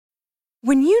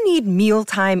When you need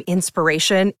mealtime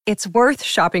inspiration, it's worth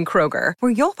shopping Kroger,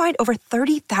 where you'll find over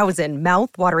 30,000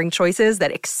 mouth-watering choices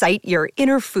that excite your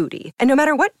inner foodie. And no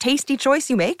matter what tasty choice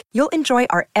you make, you'll enjoy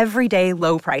our everyday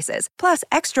low prices, plus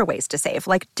extra ways to save,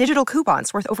 like digital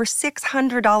coupons worth over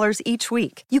 $600 each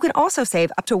week. You can also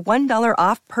save up to $1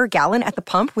 off per gallon at the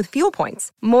pump with fuel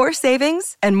points. More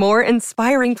savings and more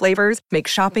inspiring flavors make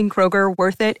shopping Kroger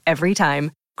worth it every time.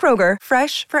 Kroger,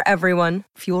 fresh for everyone.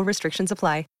 Fuel restrictions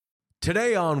apply.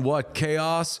 Today on What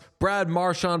Chaos, Brad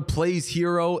Marchand plays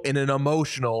hero in an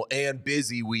emotional and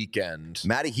busy weekend.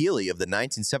 Matty Healy of the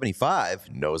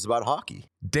 1975 knows about hockey.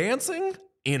 Dancing?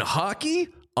 In hockey?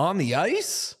 On the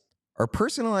ice? Are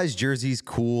personalized jerseys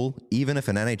cool even if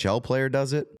an NHL player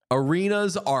does it?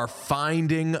 Arenas are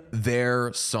finding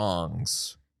their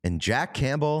songs. And Jack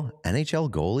Campbell,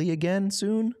 NHL goalie again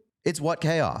soon? It's What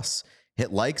Chaos.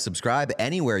 Hit like, subscribe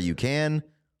anywhere you can.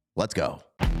 Let's go.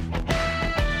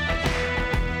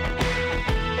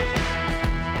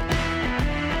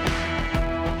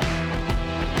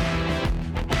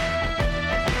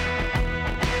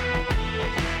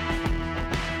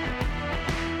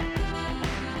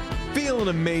 Feeling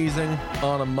amazing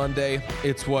on a Monday.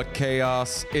 It's What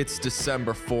Chaos. It's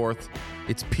December 4th.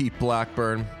 It's Pete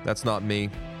Blackburn. That's not me.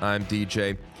 I'm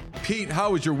DJ. Pete,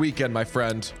 how was your weekend, my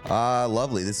friend?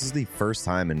 Lovely. This is the first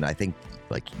time in I think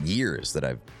like years that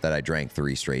I drank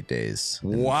 3 straight days.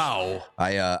 Wow.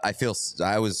 I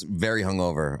was very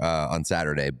hungover on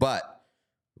Saturday, but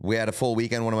we had a full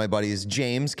weekend. One of my buddies,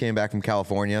 James, came back from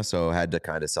California, so I had to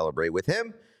kind of celebrate with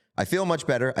him. I feel much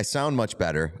better. I sound much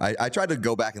better. I tried to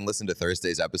go back and listen to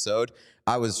Thursday's episode.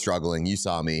 I was struggling. You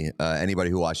saw me. Anybody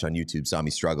who watched on YouTube saw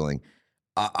me struggling.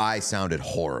 I sounded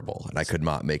horrible, and I could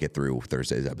not make it through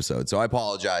Thursday's episode. So I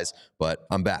apologize, but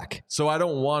I'm back. So I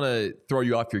don't want to throw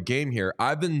you off your game here.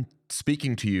 I've been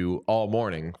speaking to you all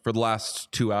morning for the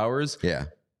last 2 hours. Yeah.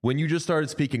 When you just started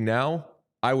speaking now,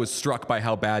 I was struck by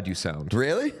how bad you sound.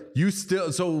 Really?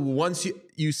 So once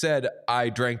you said I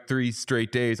drank 3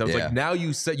 straight days, I was like, now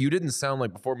you said you didn't sound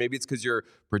like before. Maybe it's because you're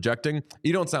projecting.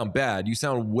 You don't sound bad. You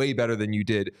sound way better than you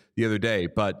did the other day,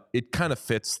 but it kind of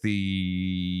fits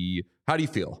the... How do you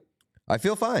feel? I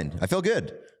feel fine. I feel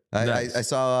good. Nice. I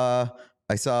saw,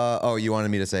 oh, you wanted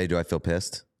me to say, do I feel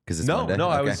pissed? Because it's Monday?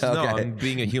 No, Okay. I'm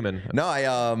being a human. No,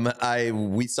 we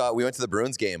went to the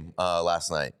Bruins game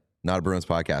last night. Not a Bruins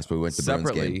podcast, but we went to the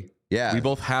Bruins game. Yeah. We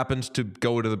both happened to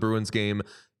go to the Bruins game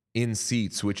in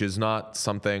seats, which is not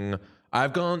something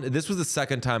I've gone. This was the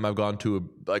second time I've gone to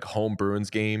a home Bruins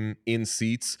game in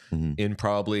seats in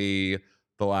probably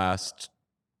the last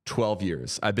 12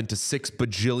 years. I've been to 6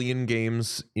 bajillion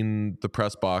games in the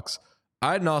press box.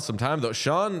 I had an awesome time though.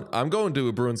 Sean, I'm going to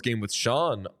a Bruins game with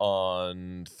Sean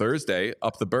on Thursday.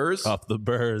 Up the Burrs. Up the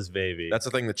Burrs, baby. That's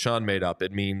the thing that Sean made up.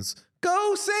 It means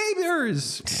go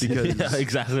Sabres. Because yeah,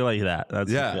 exactly like that.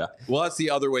 Yeah. Well, that's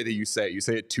the other way that you say it. You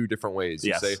say it 2 different ways.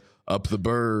 You say up the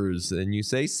Burrs, and you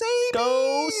say Sabres.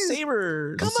 Go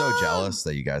Sabres. I'm so jealous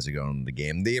that you guys are going to the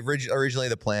game. Originally,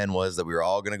 the plan was that we were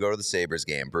all going to go to the Sabres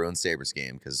game, Bruins Sabres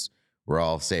game, because we're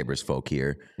all Sabres folk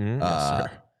here. Yes,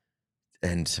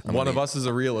 and one of us is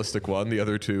a realistic one. The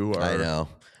other 2 are... I know.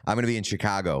 I'm going to be in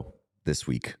Chicago this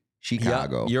week.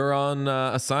 Chicago. Yeah, you're on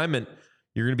assignment.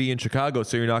 You're going to be in Chicago,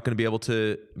 so you're not going to be able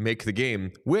to make the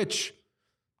game, which,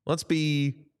 let's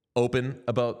be open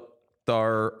about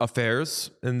our affairs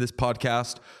in this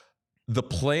podcast. The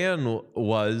plan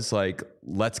was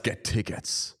let's get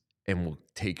tickets and we'll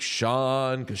take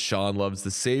Sean because Sean loves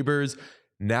the Sabres.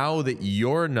 Now that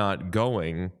you're not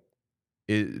going,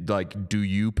 do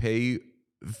you pay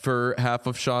for half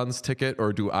of Sean's ticket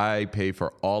or do I pay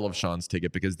for all of Sean's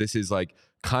ticket? Because this is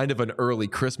kind of an early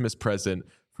Christmas present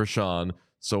for Sean.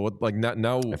 So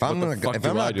now if I'm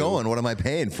not going, what am I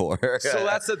paying for? So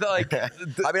that's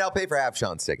I mean, I'll pay for half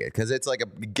Sean's ticket because it's like a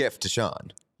gift to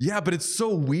Sean. Yeah, but it's so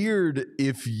weird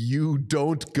if you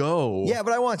don't go. Yeah,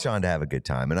 but I want Sean to have a good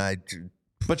time,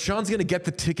 But Sean's gonna get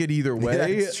the ticket either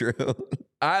way. That's true.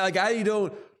 I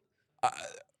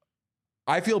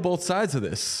feel both sides of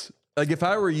this. If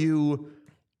I were you,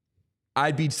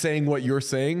 I'd be saying what you're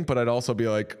saying, but I'd also be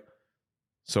like,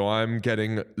 so I'm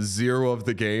getting 0 of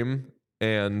the game.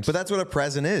 But that's what a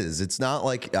present is. It's not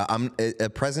like a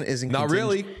present isn't not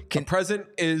really. A present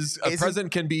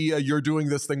can be you're doing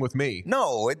this thing with me.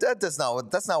 No, that's not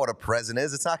what a present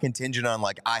is. It's not contingent on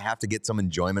I have to get some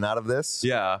enjoyment out of this.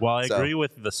 Yeah. Well, I agree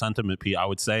with the sentiment, Pete. I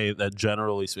would say that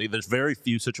generally speaking, there's very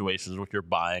few situations where you're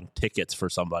buying tickets for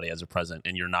somebody as a present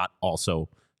and you're not also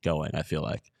going. I feel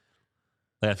like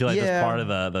that's part of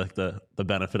the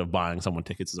benefit of buying someone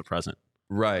tickets as a present.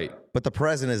 Right. But the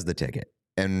present is the ticket.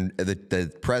 And the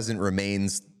present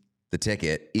remains the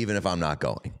ticket, even if I'm not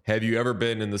going. Have you ever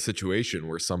been in the situation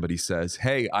where somebody says,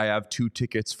 hey, I have 2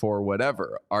 tickets for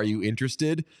whatever. Are you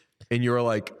interested? And you're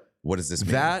like, what does this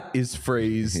mean? That is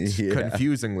phrased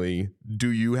confusingly.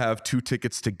 Do you have 2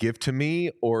 tickets to give to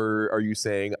me? Or are you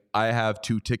saying, I have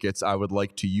 2 tickets. I would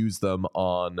like to use them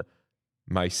on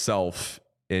myself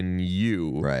and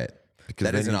you. Right. Because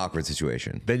that is an awkward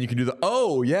situation. Then you can do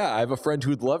I have a friend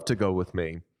who'd love to go with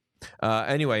me.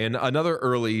 Anyway, and another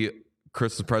early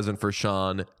Christmas present for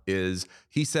Sean is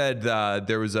he said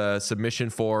there was a submission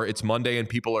for It's Monday and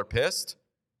people are pissed.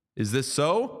 Is this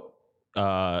so?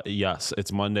 Yes,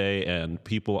 it's Monday and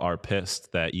people are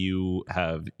pissed that you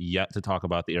have yet to talk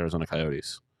about the Arizona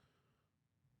Coyotes.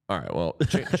 All right, well,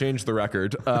 change the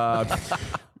record.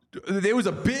 It was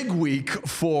a big week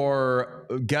for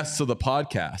guests of the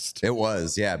podcast. It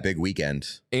was, big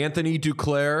weekend. Anthony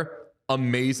Duclair,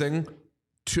 amazing.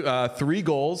 3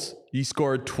 goals. He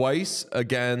scored twice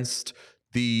against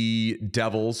the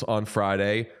Devils on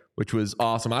Friday, which was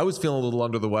awesome. I was feeling a little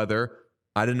under the weather.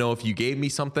 I didn't know if you gave me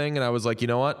something, and I was like, you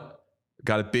know what?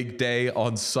 Got a big day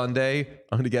on Sunday.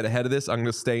 I'm going to get ahead of this. I'm going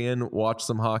to stay in, watch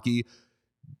some hockey.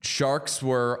 Sharks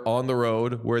were on the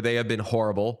road where they have been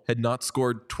horrible, had not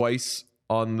scored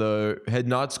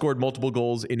multiple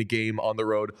goals in a game on the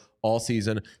road all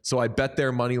season. So I bet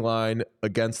their money line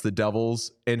against the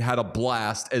Devils and had a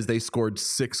blast as they scored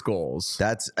 6 goals.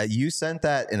 That's you sent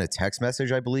that in a text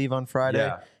message, I believe, on Friday.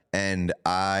 Yeah. And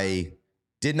I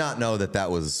did not know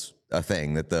that was a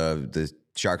thing, that the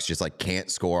Sharks just like can't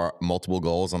score multiple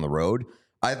goals on the road.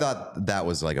 I thought that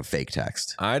was like a fake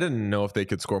text. I didn't know if they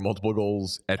could score multiple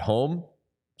goals at home.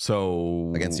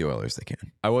 So against the Oilers, they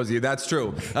can. That's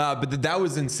true. But that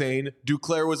was insane.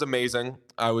 Duclair was amazing.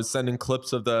 I was sending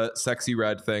clips of the sexy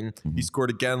red thing. Mm-hmm. He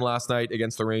scored again last night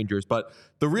against the Rangers. But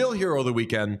the real hero of the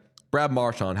weekend, Brad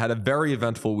Marchand, had a very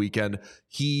eventful weekend.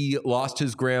 He lost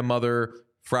his grandmother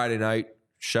Friday night.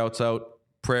 Shouts out,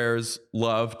 prayers,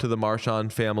 love to the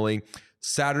Marchand family.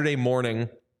 Saturday morning,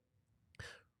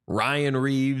 Ryan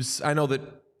Reeves, I know that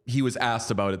he was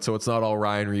asked about it, so it's not all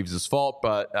Ryan Reeves' fault,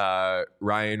 but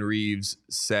Ryan Reeves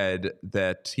said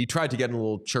that he tried to get in a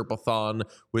little chirp-a-thon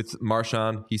with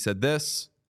Marchand. He said this.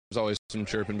 There's always some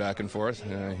chirping back and forth.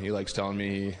 He likes telling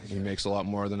me he makes a lot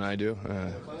more than I do.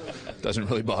 Doesn't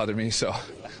really bother me, so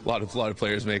a lot of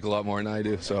players make a lot more than I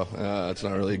do, so it's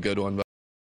not really a good one. But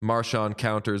Marchand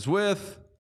counters with...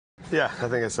 Yeah, I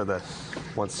think I said that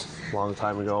once a long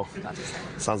time ago.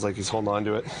 Sounds like he's holding on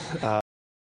to it.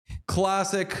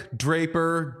 Classic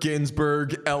Draper,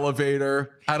 Ginsburg,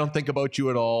 elevator. I don't think about you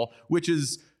at all, which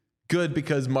is good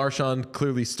because Marchand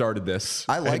clearly started this.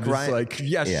 I like Ryan.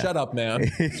 Shut up,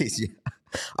 man.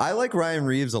 I like Ryan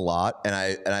Reeves a lot, and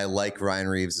I like Ryan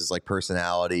Reeves' like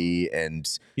personality, and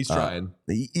he's trying.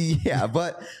 Yeah,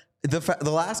 but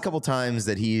the last couple times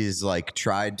that he's like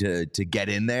tried to get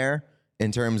in there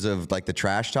in terms of like the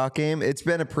trash talk game, it's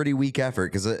been a pretty weak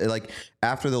effort because like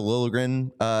after the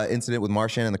Liljegren incident with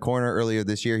Marchand in the corner earlier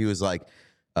this year, he was like,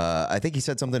 I think he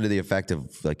said something to the effect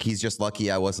of like, he's just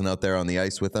lucky I wasn't out there on the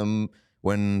ice with him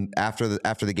when after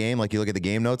the game. Like you look at the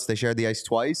game notes, they shared the ice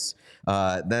twice.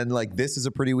 Then like this is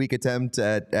a pretty weak attempt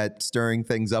at stirring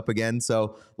things up again.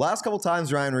 So last couple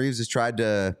times Ryan Reeves has tried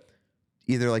to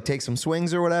either like take some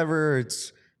swings or whatever.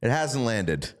 It hasn't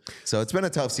landed. So it's been a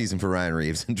tough season for Ryan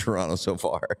Reeves in Toronto so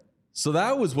far. So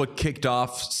that was what kicked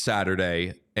off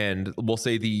Saturday, and we'll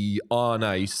say the on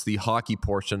ice, the hockey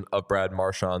portion of Brad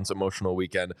Marchand's emotional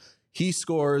weekend. He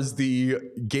scores the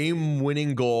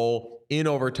game-winning goal in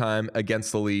overtime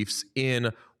against the Leafs in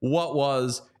what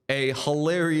was a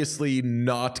hilariously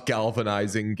not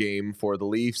galvanizing game for the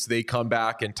Leafs. They come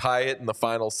back and tie it in the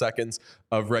final seconds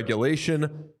of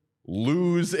regulation,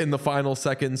 lose in the final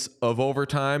seconds of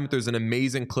overtime. There's an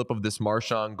amazing clip of this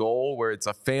Marchand goal where it's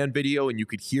a fan video and you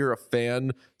could hear a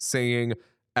fan saying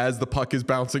as the puck is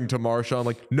bouncing to Marchand,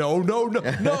 like, no.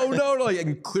 Like,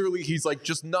 and clearly he's like,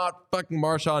 just not fucking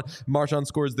Marchand. Marchand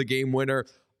scores the game winner.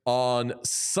 On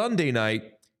Sunday night,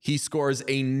 he scores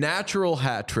a natural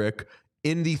hat trick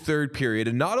in the third period.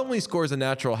 And not only scores a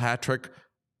natural hat trick,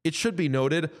 it should be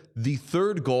noted, the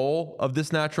third goal of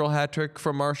this natural hat trick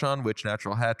from Marchand, which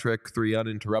natural hat trick, 3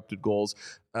 uninterrupted goals.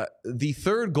 The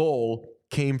third goal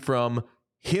came from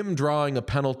him drawing a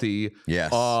penalty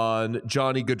on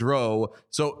Johnny Gaudreau.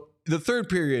 So the third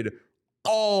period,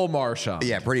 all Marchand.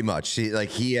 Yeah, pretty much.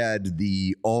 He had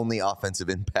the only offensive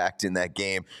impact in that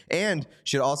game. And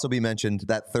should also be mentioned,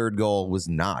 that third goal was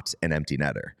not an empty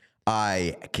netter.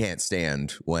 I can't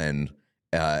stand when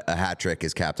a hat trick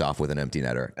is capped off with an empty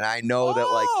netter. And I know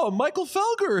that Michael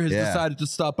Felger has decided to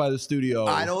stop by the studio.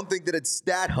 I don't think that it's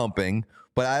stat humping,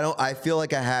 but I feel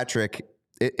like a hat trick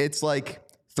it's like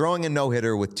throwing a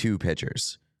no-hitter with 2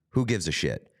 pitchers. Who gives a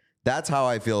shit? That's how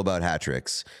I feel about hat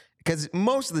tricks. Because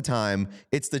most of the time,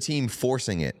 it's the team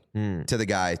forcing it to the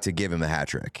guy to give him a hat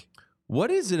trick.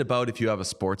 What is it about if you have a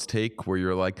sports take where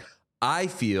you're like, I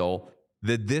feel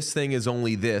that this thing is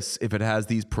only this if it has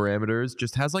these parameters,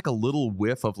 just has like a little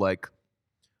whiff of like,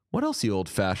 what else are you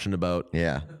old-fashioned about?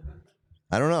 Yeah.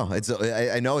 I don't know.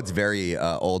 I know it's very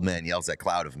old man yells at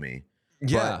cloud of me.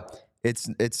 Yeah. But it's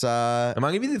am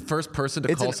I going to be the first person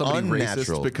to call somebody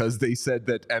racist because they said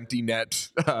that empty net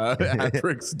hat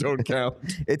tricks don't count?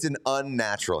 It's an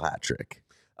unnatural hat trick.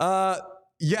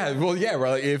 Yeah. Well, yeah.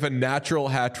 Right. If a natural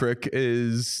hat trick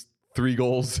is 3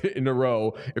 goals in a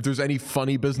row, if there's any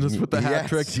funny business with the hat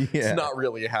trick, it's not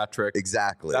really a hat trick.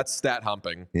 Exactly. That's stat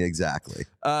humping. Exactly.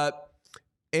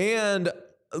 And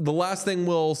the last thing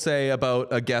we'll say about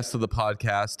a guest of the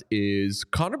podcast is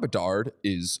Connor Bedard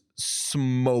is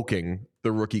smoking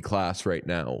the rookie class right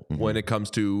now when it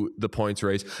comes to the points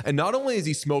race. And not only is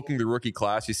he smoking the rookie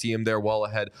class, you see him there well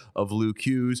ahead of Luke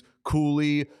Hughes,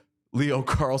 Cooley, Leo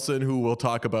Carlson, who we'll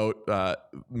talk about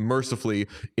mercifully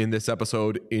in this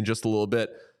episode in just a little bit.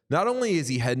 Not only is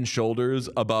he head and shoulders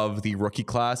above the rookie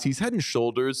class, he's head and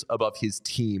shoulders above his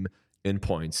team in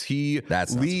points. He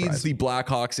leads the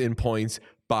Blackhawks in points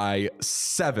by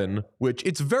 7, which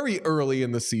it's very early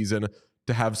in the season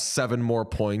to have 7 more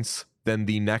points than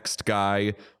the next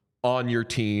guy on your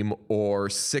team or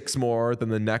 6 more than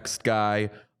the next guy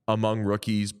among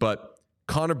rookies. But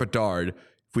Connor Bedard,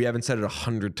 if we haven't said it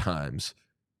 100 times,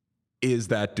 is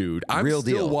that dude. I'm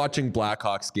still watching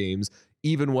Blackhawks games,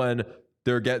 even when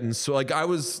they're getting so like I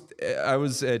was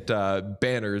at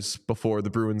Banners before the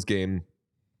Bruins game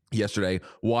yesterday,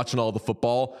 watching all the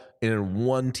football, and in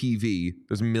one TV,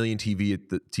 there's a million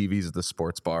TVs at the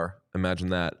sports bar. Imagine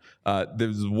that.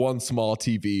 There's one small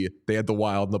TV. They had the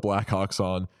Wild and the Blackhawks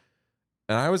on.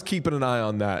 And I was keeping an eye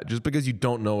on that just because you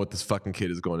don't know what this fucking kid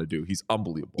is going to do. He's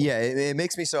unbelievable. Yeah, it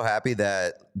makes me so happy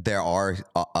that there are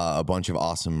a bunch of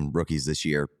awesome rookies this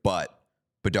year, but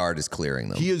Bedard is clearing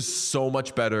them. He is so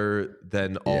much better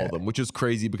than all of them, which is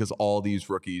crazy because all these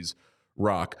rookies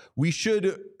rock. We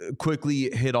should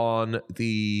quickly hit on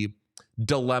the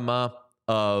dilemma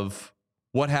of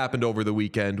what happened over the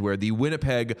weekend where the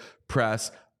Winnipeg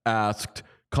press asked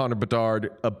Connor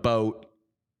Bedard about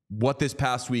what this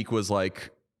past week was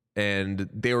like, and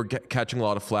they were catching a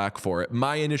lot of flack for it.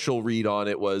 My initial read on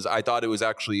it was I thought it was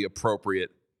actually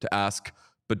appropriate to ask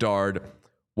Bedard,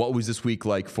 what was this week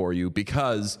like for you?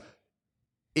 Because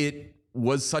it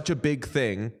was such a big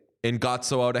thing and got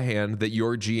so out of hand that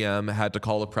your GM had to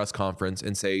call a press conference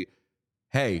and say,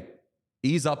 hey,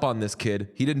 ease up on this kid.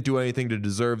 He didn't do anything to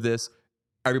deserve this.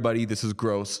 Everybody, this is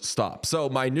gross. Stop. So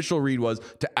my initial read was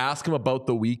to ask him about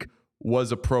the week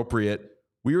was appropriate.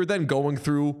 We were then going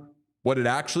through what it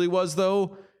actually was,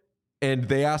 though, and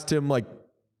they asked him, like,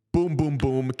 boom, boom,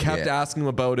 boom, kept asking him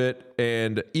about it.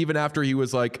 And even after he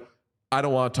was like, I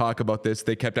don't want to talk about this,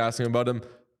 they kept asking about him.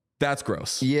 That's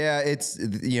gross. Yeah, it's,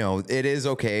 it is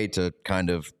okay to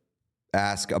kind of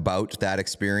ask about that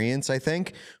experience, I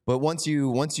think. But once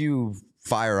you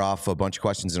fire off a bunch of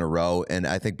questions in a row, and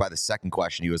I think by the second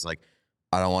question, he was like,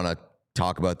 I don't want to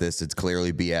talk about this. It's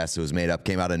clearly BS. It was made up,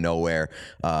 came out of nowhere.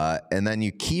 And then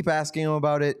you keep asking him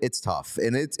about it. It's tough.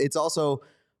 And it's also,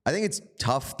 I think it's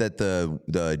tough that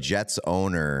the Jets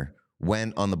owner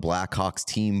went on the Blackhawks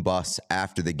team bus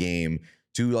after the game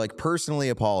to like personally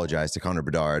apologize to Connor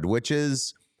Bedard, which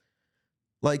is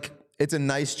like, it's a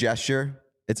nice gesture.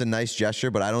 It's a nice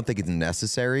gesture, but I don't think it's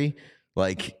necessary.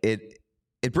 Like it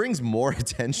brings more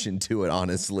attention to it,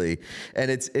 honestly.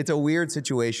 And it's a weird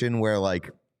situation where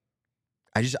like,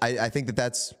 I think that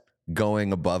that's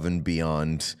going above and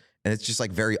beyond. And it's just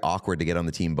like very awkward to get on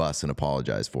the team bus and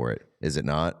apologize for it. Is it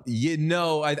not? Yeah,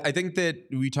 no, I think that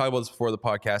we talked about this before the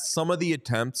podcast. Some of the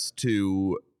attempts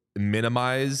to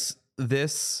minimize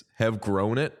this have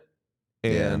grown it.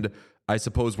 And I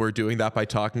suppose we're doing that by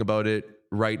talking about it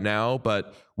right now.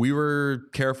 But we were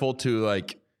careful to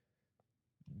like,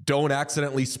 don't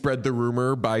accidentally spread the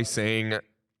rumor by saying,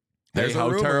 hey,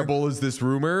 how terrible is this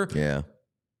rumor? Yeah.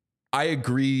 I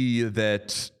agree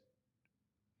that,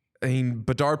 I mean,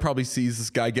 Bedard probably sees this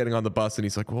guy getting on the bus and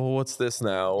he's like, well, what's this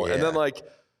now? Yeah. And then like,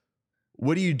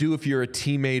 what do you do if you're a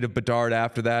teammate of Bedard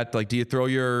after that? Like, do you throw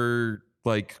your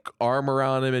like arm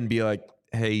around him and be like,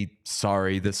 hey,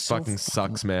 sorry, this fucking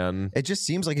sucks, man? It just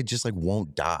seems like it just like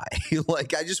won't die.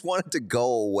 Like, I just want it to go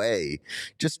away.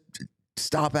 Just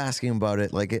stop asking about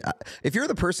it. Like, if you're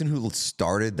the person who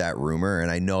started that rumor,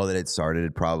 and I know that it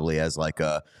started probably as like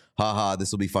a, haha,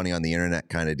 this will be funny on the internet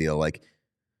kind of deal. Like,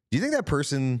 do you think that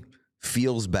person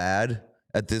feels bad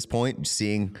at this point,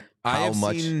 seeing I have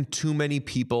seen too many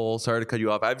people, sorry to cut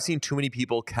you off. I've seen too many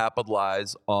people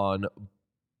capitalize on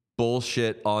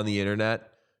bullshit on the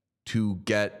internet to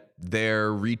get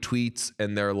their retweets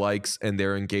and their likes and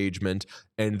their engagement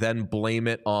and then blame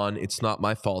it on, it's not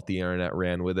my fault the internet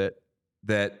ran with it.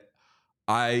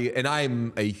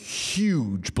 I'm a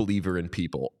huge believer in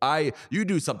people. You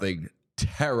do something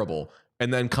terrible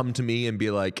and then come to me and be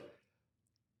like,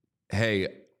 hey,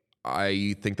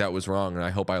 I think that was wrong and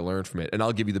I hope I learned from it. And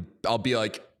I'll be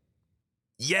like,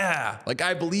 yeah, like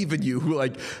I believe in you.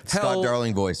 Like Scott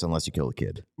Darling voice, unless you kill a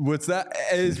kid. What's that?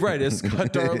 Is right. As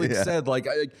Scott Darling said,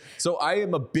 so I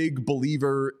am a big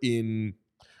believer in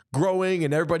growing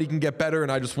and everybody can get better.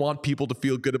 And I just want people to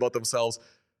feel good about themselves.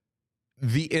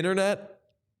 The internet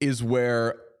is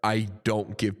where I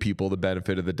don't give people the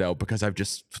benefit of the doubt because I've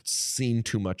just seen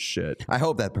too much shit. I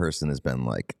hope that person has been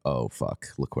like, oh, fuck,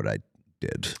 look what I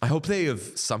did. I hope they have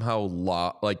somehow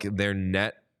lost their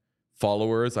net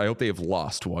followers. I hope they have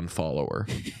lost one follower.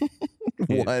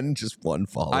 Just one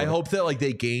follower. I hope that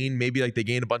they gain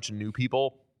a bunch of new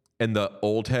people and the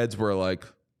old heads were like,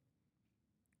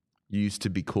 you used to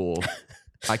be cool.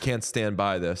 I can't stand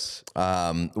by this.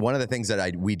 One of the things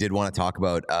that we did want to talk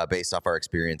about based off our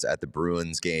experience at the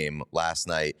Bruins game last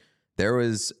night, there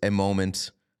was a moment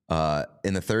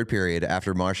in the third period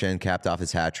after Marchand capped off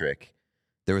his hat trick.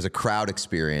 There was a crowd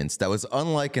experience that was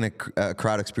unlike a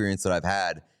crowd experience that I've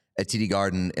had at TD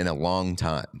Garden in a long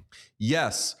time.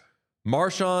 Yes.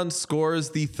 Marchand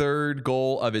scores the third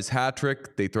goal of his hat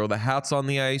trick. They throw the hats on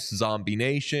the ice. Zombie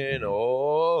Nation.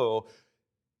 Oh.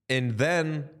 And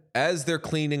then as they're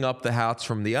cleaning up the hats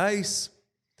from the ice,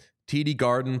 TD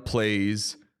Garden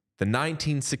plays the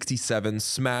 1967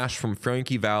 smash from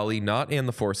Frankie Valli, not in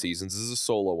the Four Seasons. This is a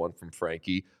solo one from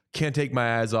Frankie. Can't Take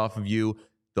My Eyes Off of You.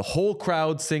 The whole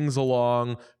crowd sings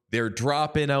along. They're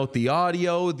dropping out the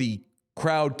audio. The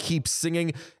crowd keeps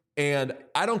singing. And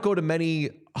I don't go to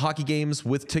many hockey games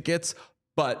with tickets,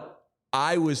 but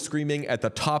I was screaming at the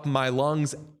top of my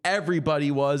lungs. Everybody,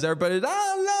 I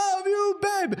love you,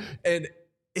 babe. And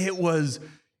it was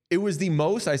the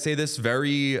most, I say this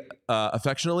very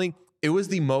affectionately, it was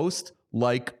the most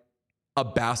like a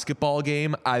basketball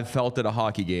game I've felt at a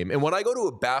hockey game. And when I go to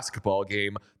a basketball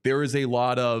game, there is a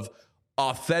lot of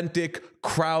authentic,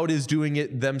 crowd is doing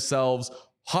it themselves.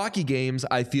 Hockey games,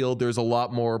 I feel there's a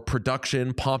lot more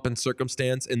production, pomp and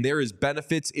circumstance, and there is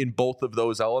benefits in both of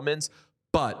those elements.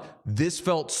 But this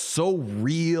felt so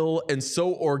real and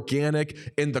so organic,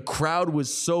 and the crowd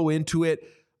was so into it.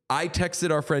 I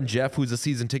texted our friend Jeff, who's a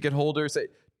season ticket holder, say,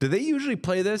 do they usually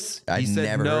play this? He said,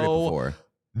 never heard it before.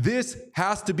 This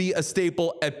has to be a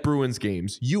staple at Bruins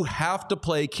games. You have to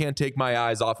play Can't Take My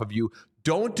Eyes Off of You.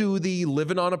 Don't do the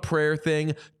living on a prayer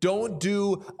thing. Don't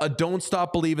do a don't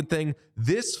stop believing thing.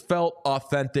 This felt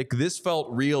authentic. This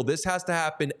felt real. This has to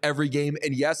happen every game.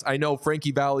 And yes, I know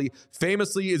Frankie Valli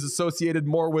famously is associated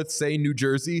more with, say, New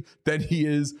Jersey than he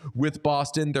is with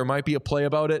Boston. There might be a play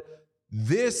about it.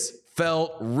 This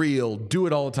felt real. Do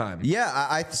it all the time.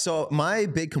 Yeah. So my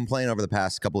big complaint over the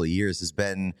past couple of years has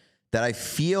been that I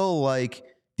feel like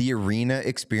the arena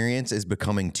experience is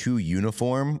becoming too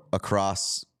uniform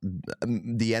across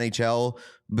the NHL,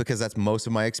 because that's most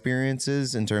of my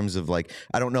experiences in terms of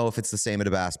I don't know if it's the same at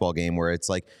a basketball game where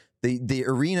it's the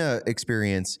arena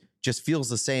experience just feels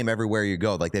the same everywhere you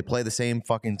go. They play the same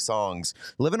fucking songs.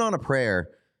 Living on a Prayer,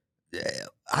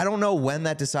 I don't know when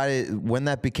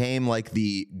that became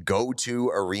the go-to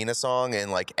arena song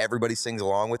and everybody sings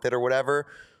along with it or whatever.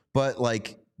 But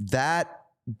that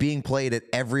being played at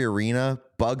every arena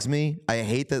bugs me. I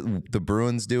hate that the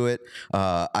Bruins do it.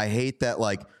 I hate that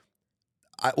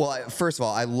first of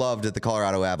all, I loved that the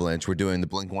Colorado Avalanche were doing the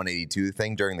Blink-182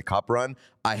 thing during the Cup run.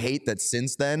 I hate that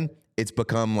since then it's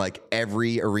become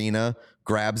every arena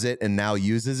grabs it and now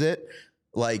uses it.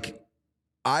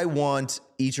 I want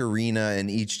each arena and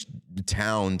each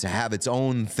town to have its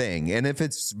own thing. And if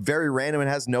it's very random and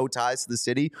has no ties to the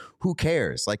city, who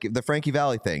cares? The Frankie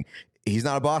Valli thing. He's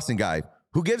not a Boston guy.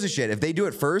 Who gives a shit? If they do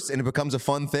it first and it becomes a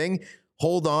fun thing,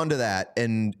 hold on to that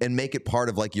and make it part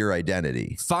of your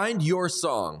identity. Find your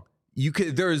song.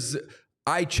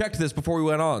 I checked this before we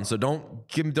went on, so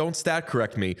don't stat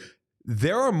correct me.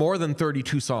 There are more than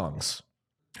 32 songs.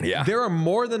 Yeah. There are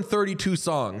more than 32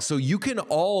 songs. So you can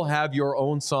all have your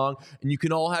own song and you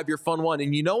can all have your fun one.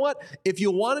 And you know what? If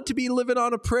you want it to be Living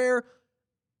on a Prayer,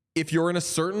 if you're in a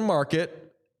certain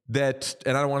market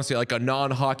and I don't want to say a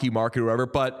non-hockey market or whatever,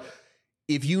 but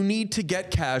if you need to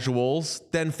get casuals,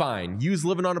 then fine. Use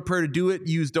Living on a Prayer to do it.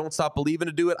 Use Don't Stop Believing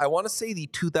to do it. I want to say the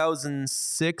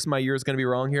 2006, my year is going to be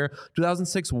wrong here,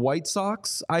 2006 White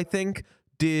Sox, I think,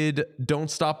 did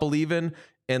Don't Stop Believing.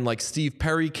 and like Steve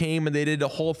Perry came and they did a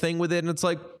whole thing with it. And it's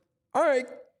like, all right,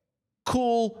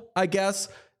 cool, I guess.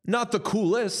 Not the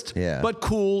coolest, but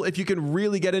cool if you can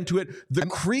really get into it. The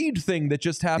Creed thing that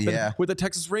just happened with the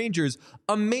Texas Rangers,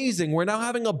 amazing. We're now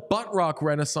having a butt rock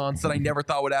renaissance that I never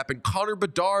thought would happen. Connor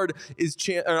Bedard is,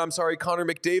 Connor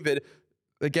McDavid.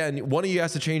 Again, one of you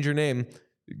has to change your name.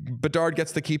 Bedard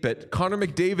gets to keep it. Connor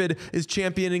McDavid is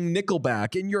championing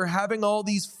Nickelback, and you're having all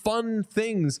these fun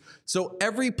things. So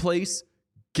every place,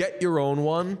 get your own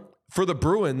one. For the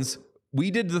Bruins,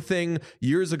 we did the thing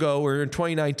years ago, or in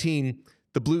 2019,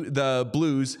 the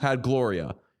Blues had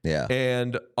Gloria. Yeah.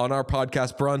 And on our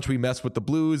podcast brunch, we messed with the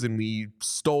Blues and we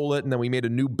stole it. And then we made a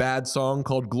new bad song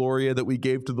called Gloria that we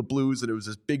gave to the Blues. And it was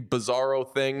this big bizarro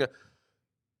thing.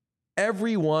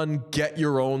 Everyone get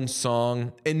your own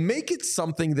song and make it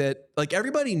something that like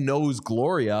everybody knows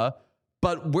Gloria,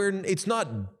 but it's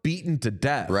not beaten to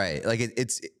death. Right. Like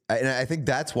and I think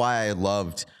that's why I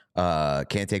loved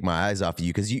Can't Take My Eyes Off of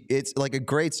You, because it's like a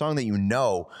great song that you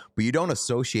know, but you don't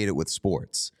associate it with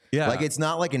sports. Yeah, like it's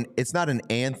not an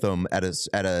anthem at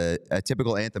a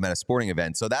typical anthem at a sporting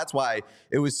event. So that's why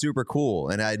it was super cool,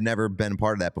 and I'd never been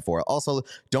part of that before. Also,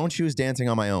 don't choose Dancing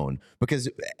on My Own, because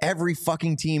every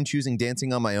fucking team choosing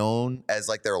Dancing on My Own as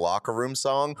like their locker room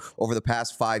song over the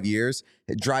past 5 years,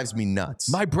 it drives me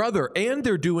nuts. My brother, and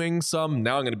they're doing some.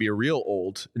 Now I'm going to be a real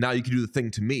old. Now you can do the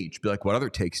thing to me. Be like, what other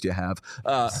takes do you have?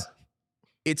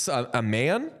 It's a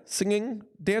man singing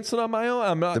 "Dancing on My Own."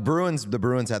 I'm not. The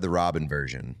Bruins had the Robin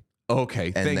version. Okay,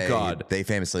 and thank God. They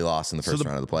famously lost in the first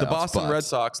round of the playoffs. The Boston Red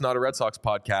Sox, not a Red Sox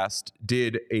podcast,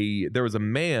 there was a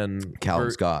man, Calvin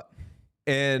Scott,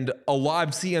 and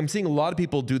I'm seeing a lot of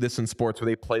people do this in sports where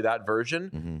they play that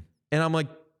version, and I'm like,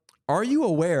 are you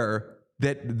aware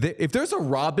that if there's a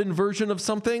Robin version of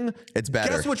something, it's better?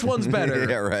 Guess which one's better?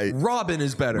 Yeah, right. Robin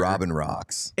is better. Robin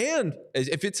rocks. And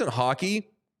if it's in hockey,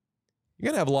 you're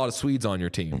gonna have a lot of Swedes on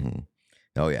your team.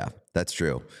 Oh yeah, that's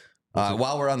true.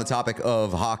 While we're on the topic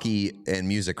of hockey and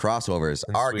music crossovers,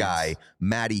 our guy,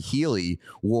 Matty Healy,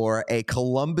 wore a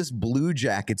Columbus Blue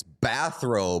Jackets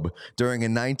bathrobe during a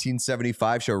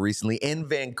 1975 show recently in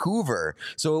Vancouver.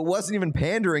 So it wasn't even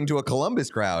pandering to a Columbus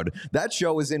crowd. That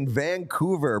show was in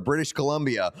Vancouver, British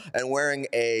Columbia, and wearing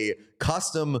a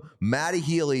custom Matty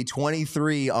Healy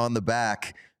 23 on the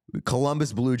back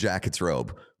Columbus Blue Jackets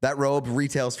robe. That robe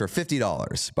retails for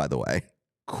 $50, by the way.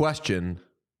 Question.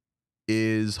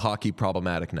 Is hockey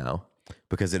problematic now?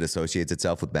 Because it associates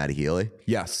itself with Matty Healy?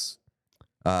 Yes.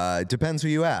 Depends who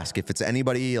you ask. If it's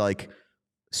anybody like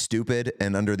stupid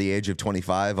and under the age of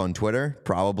 25 on Twitter,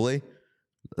 probably.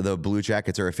 The Blue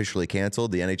Jackets are officially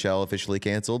canceled. The NHL officially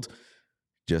canceled.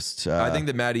 I think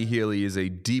that Matty Healy is a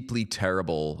deeply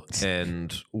terrible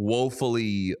and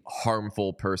woefully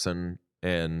harmful person,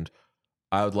 and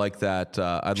I would like that.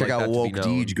 Check out Woke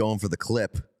Deej going for the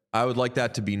clip. I would like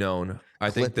that to be known. I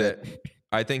think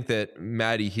that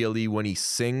Matty Healy, when he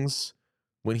sings,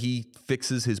 when he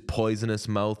fixes his poisonous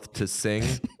mouth to sing,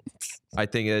 I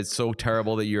think it's so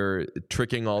terrible that you're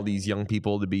tricking all these young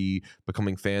people to be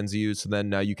becoming fans of you. So then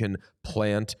now you can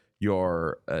plant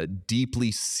your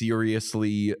deeply,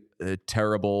 seriously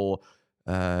terrible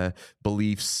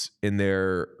beliefs in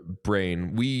their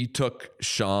brain. We took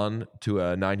Sean to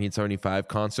a 1975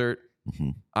 concert.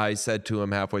 I said to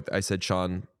him halfway, I said,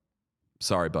 Sean,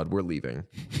 sorry, bud, we're leaving.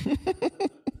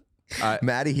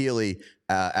 Matty Healy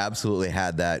absolutely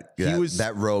had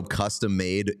that robe custom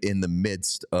made in the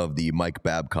midst of the Mike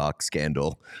Babcock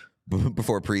scandal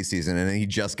before preseason, and he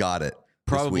just got it.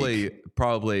 Probably.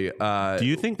 Do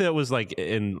you think that was like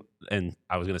and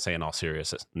I was going to say in all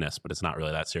seriousness, but it's not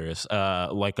really that serious,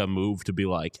 like a move to be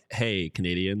like, hey,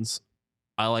 Canadians,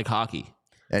 I like hockey.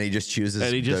 And he just chooses.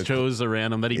 And he just chose a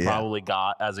random that he probably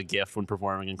got as a gift when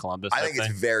performing in Columbus. I think it's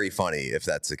very funny if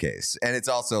that's the case. And it's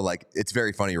also like, it's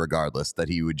very funny regardless that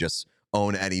he would just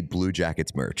own any Blue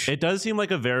Jackets merch. It does seem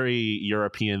like a very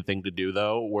European thing to do,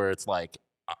 though, where it's like,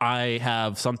 I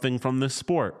have something from this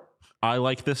sport. I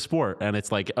like this sport. And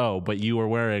it's like, oh, but you are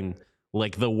wearing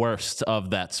like the worst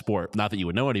of that sport. Not that you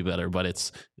would know any better, but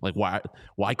it's like,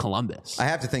 why Columbus? I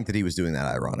have to think that he was doing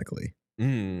that ironically.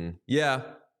 Yeah.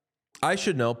 I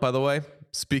should note, by the way,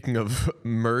 speaking of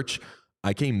merch,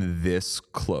 I came this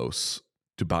close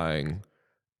to buying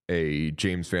a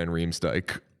James Van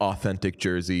Riemsdyk authentic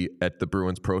jersey at the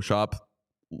Bruins Pro Shop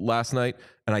last night,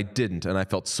 and I didn't, and I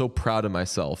felt so proud of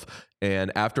myself.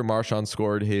 And after Marchand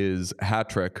scored his hat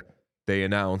trick, they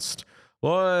announced,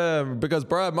 well, because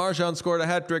Brad Marchand scored a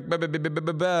hat trick,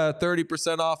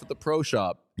 30% off at the Pro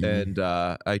Shop. And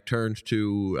I turned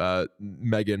to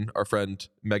Megan, our friend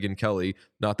Megan Kelly,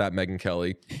 not that Megan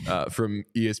Kelly, from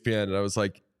ESPN, and I was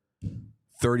like,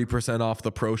 30% off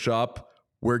the pro shop.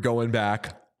 We're going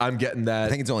back. I'm getting that. I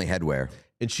think it's only headwear.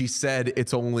 And she said,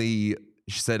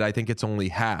 I think it's only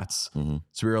hats. Mm-hmm.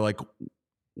 So we were like,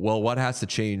 well, what has to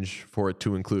change for it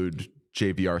to include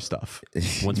JVR stuff?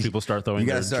 Once people start throwing You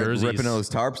got their to start jerseys, ripping those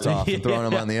tarps off and throwing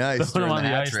them on the ice. Throwing them on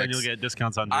during the hat ice, then tricks. you'll get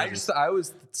discounts on jerseys. I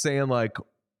was saying like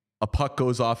a puck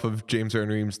goes off of James Van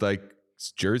Riem's like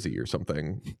jersey or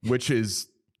something, which is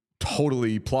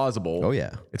totally plausible. Oh,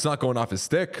 yeah. It's not going off his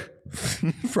stick.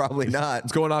 Probably not.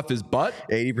 It's going off his butt.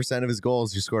 80% of his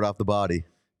goals you scored off the body.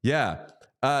 Yeah.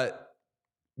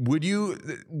 Would you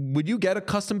get a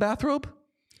custom bathrobe?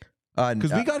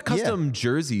 Because we got custom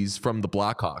jerseys from the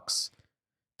Blackhawks.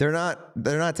 They're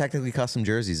not technically custom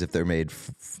jerseys if they're made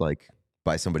like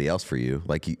by somebody else for you.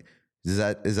 Like, is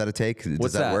that a take?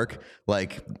 Does that work?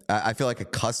 Like, I feel like a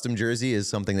custom jersey is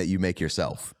something that you make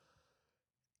yourself.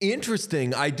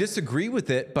 Interesting. I disagree with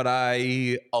it, but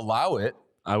I allow it.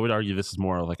 I would argue this is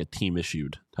more like a team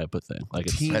issued type of thing. Like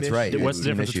Team That's right. What's the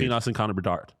Team difference between issued. us and Connor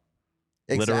Bedard?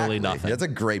 Exactly. Literally nothing. That's a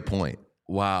great point.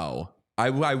 Wow.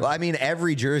 Well, I mean,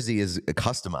 every jersey is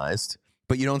customized,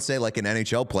 but you don't say like an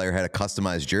NHL player had a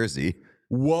customized jersey.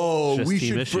 Whoa, Just we team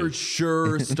should issue. for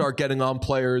sure start getting on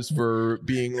players for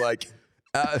being like,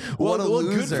 What a good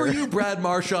loser. for you, Brad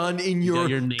Marchand, in You your got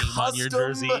your name on your custom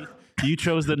jersey. You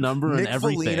chose the number and Nick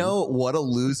everything. Foligno, what a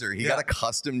loser. He got a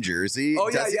custom jersey.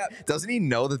 Oh, yeah. Doesn't he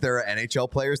know that there are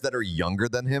NHL players that are younger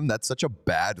than him? That's such a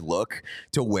bad look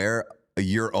to wear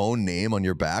your own name on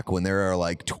your back when there are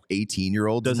like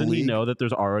 18-year-olds in the Doesn't he league. know that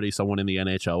there's already someone in the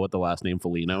NHL with the last name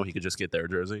Foligno? He could just get their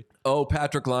jersey. Oh,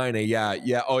 Patrick Laine.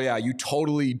 Yeah. Oh, yeah. You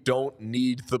totally don't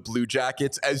need the Blue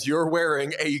Jackets as you're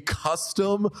wearing a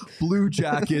custom Blue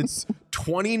Jackets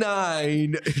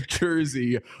 29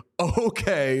 jersey.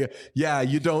 Okay. Yeah,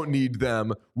 you don't need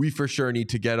them. We for sure need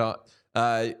to get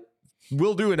on.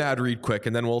 We'll do an ad read quick,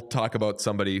 and then we'll talk about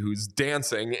somebody who's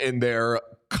dancing in their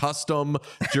custom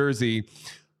jersey.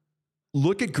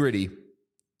 Look at Griddy.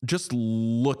 Just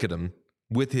look at him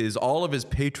with all of his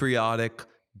patriotic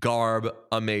garb.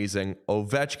 Amazing.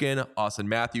 Ovechkin, Austin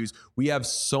Matthews. We have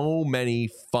so many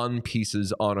fun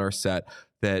pieces on our set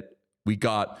that we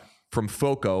got from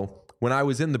Foco. When I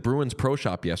was in the Bruins Pro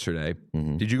Shop yesterday,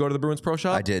 Did you go to the Bruins Pro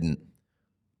Shop? I didn't.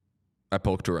 I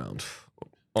poked around.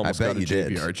 Almost I got bet a you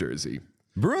did. JVR jersey.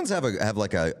 Bruins have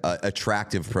like a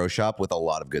attractive pro shop with a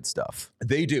lot of good stuff.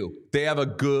 They do. They have a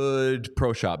good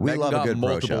pro shop. We Megan love a got good pro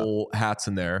multiple hats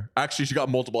in there. Actually, she got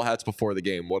multiple hats before the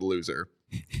game. What a loser.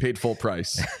 Paid full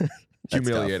price.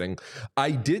 Humiliating.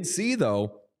 I did see,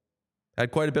 though,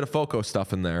 had quite a bit of Foco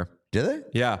stuff in there. Did they?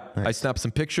 Yeah. Nice. I snapped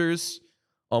some pictures,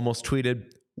 almost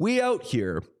tweeted, "We out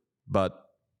here," but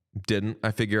didn't.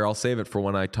 I figure I'll save it for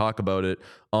when I talk about it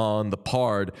on the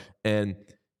pod. And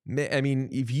I mean,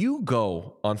 if you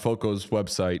go on Foco's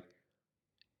website,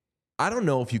 I don't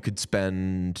know if you could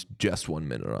spend just 1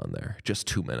 minute on there, just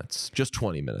 2 minutes, just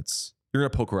 20 minutes. You're going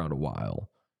to poke around a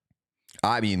while.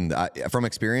 I mean, from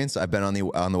experience, I've been on the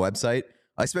website.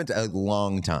 I spent a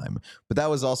long time, but that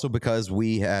was also because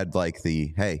we had like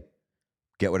the, hey,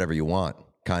 get whatever you want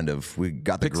kind of. We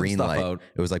got the Pick some green stuff light. out.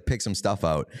 It was like pick some stuff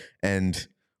out. And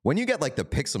when you get like the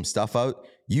pick some stuff out,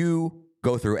 you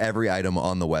go through every item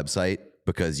on the website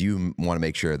because you want to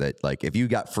make sure that like if you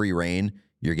got free reign,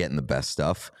 you're getting the best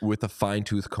stuff. With a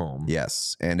fine-tooth comb.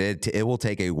 Yes. And it will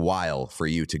take a while for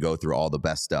you to go through all the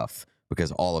best stuff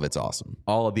because all of it's awesome.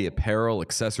 All of the apparel,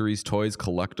 accessories, toys,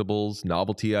 collectibles,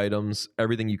 novelty items,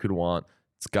 everything you could want.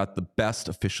 It's got the best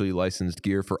officially licensed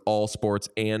gear for all sports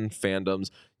and fandoms.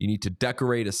 You need to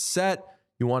decorate a set.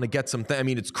 You want to get something. I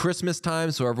mean, it's Christmas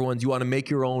time, so you want to make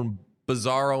your own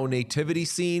bizarro nativity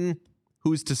scene.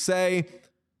 Who's to say?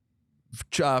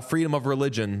 Freedom of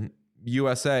religion,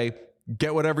 USA.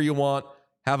 Get whatever you want.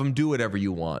 Have them do whatever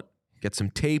you want. Get some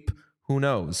tape. Who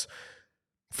knows?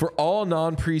 For all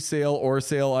non-presale or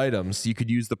sale items, you could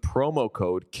use the promo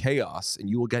code CHAOS and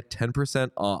you will get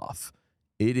 10% off.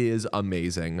 It is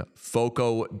amazing.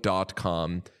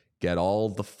 Foco.com. Get all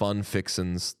the fun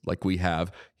fixins like we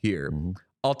have here.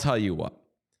 I'll tell you what.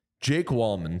 Jake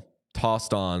Walman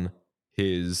tossed on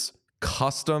his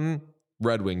custom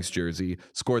Red Wings jersey,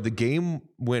 scored the game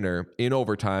winner in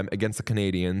overtime against the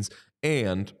Canadians,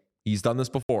 and he's done this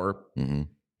before.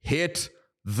 Hit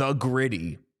the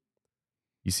griddy.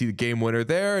 You see the game winner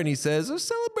there, and he says, "Oh,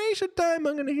 celebration time,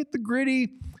 I'm going to hit the griddy."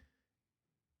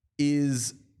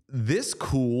 Is this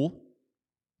cool?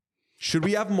 Should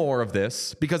we have more of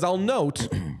this? Because I'll note,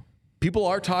 people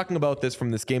are talking about this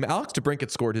from this game. Alex DeBrincat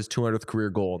scored his 200th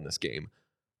career goal in this game.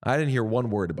 I didn't hear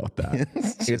one word about that.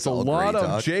 It's a all lot gritty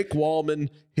of talk. Jake Walman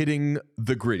hitting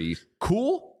the griddy.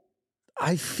 Cool?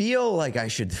 I feel like I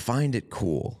should find it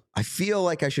cool. I feel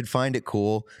like I should find it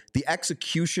cool. The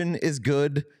execution is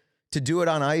good. To do it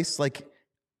on ice, like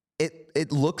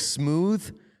it looks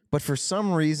smooth, but for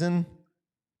some reason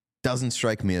doesn't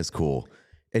strike me as cool.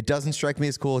 It doesn't strike me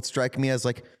as cool. It strikes me as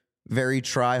like very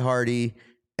try-hardy.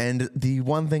 And the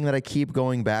one thing that I keep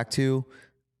going back to,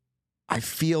 I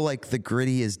feel like the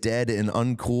griddy is dead and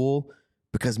uncool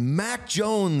because Mac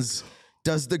Jones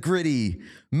does the griddy.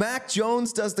 Mac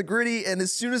Jones does the griddy, and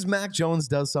as soon as Mac Jones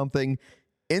does something,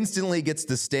 instantly gets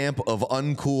the stamp of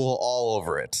uncool all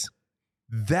over it.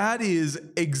 That is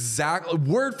exactly,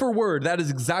 word for word, that is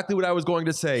exactly what I was going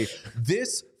to say.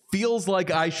 This feels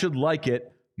like I should like it.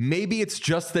 Maybe it's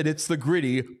just that it's the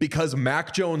griddy because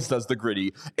Mac Jones does the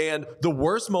griddy. And the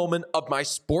worst moment of my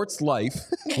sports life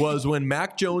was when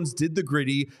Mac Jones did the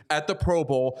griddy at the Pro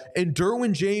Bowl and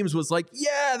Derwin James was like,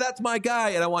 yeah, that's my guy.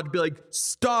 And I wanted to be like,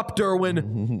 stop,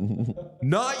 Derwin.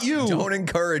 Not you. Don't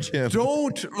encourage him.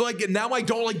 Don't. Like, now I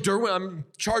don't like Derwin. I'm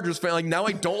a Chargers fan. Like, now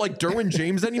I don't like Derwin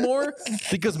James anymore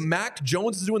because Mac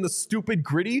Jones is doing the stupid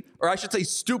griddy. Or I should say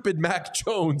stupid Mac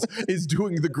Jones is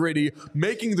doing the griddy,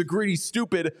 making the griddy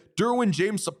stupid. Derwin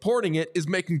James supporting it is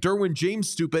making Derwin James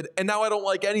stupid, and now I don't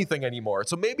like anything anymore.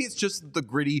 So maybe it's just the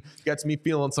griddy gets me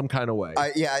feeling some kind of way.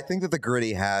 I think that the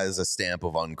griddy has a stamp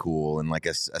of uncool and like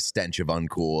a stench of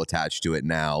uncool attached to it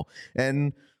now.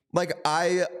 And like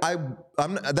I'm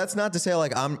that's not to say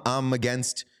like I'm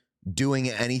against doing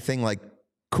anything like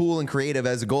cool and creative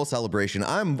as a goal celebration.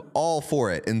 I'm all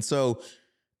for it. And so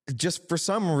just for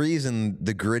some reason,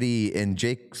 the griddy and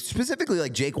specifically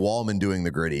like Jake Walman doing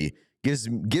the griddy gives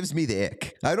me the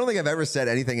ick. I don't think I've ever said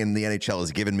anything in the NHL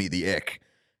has given me the ick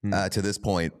to this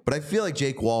point, but I feel like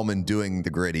Jake Walman doing the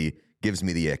griddy gives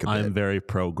me the ick a bit. I'm very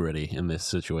pro griddy in this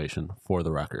situation, for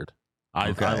the record.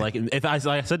 I like it. If like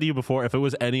I said to you before, if it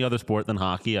was any other sport than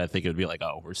hockey, I think it would be like,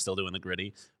 oh, we're still doing the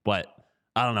griddy. But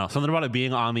I don't know, something about it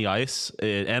being on the ice,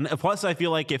 and plus I feel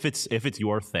like if it's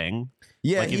your thing,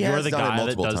 yeah, like if you're the guy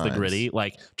that does the griddy,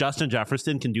 like Justin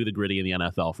Jefferson can do the griddy in the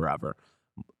NFL forever.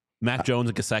 Mac Jones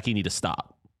and Gesicki need to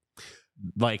stop.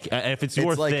 Like, if it's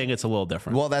your thing, it's a little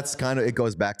different. Well, that's kind of, it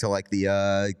goes back to like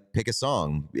the pick a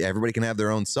song. Everybody can have their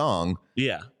own song.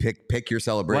 Yeah. Pick your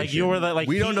celebration. Like, you're the, like,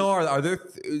 we don't know. Are there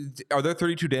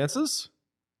 32 dances?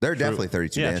 There are definitely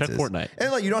 32 dances. Check Fortnite.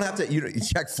 And like, you don't have to,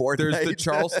 check Fortnite. There's the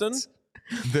Charleston.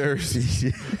 There's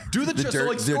do the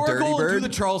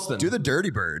Charleston. Do the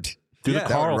Dirty Bird. Do the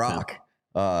Carlton. Rock.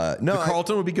 No, the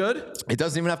Carlton would be good. It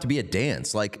doesn't even have to be a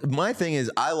dance. Like my thing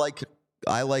is, I like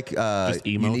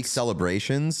unique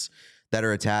celebrations that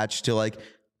are attached to like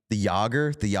the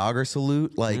Yager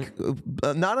salute. Like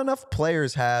not enough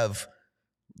players have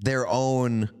their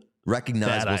own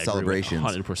recognizable celebrations.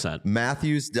 100%.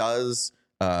 Matthews does.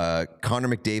 Connor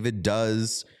McDavid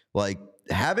does. Like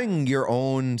having your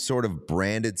own sort of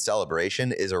branded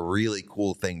celebration is a really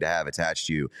cool thing to have attached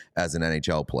to you as an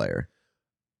NHL player.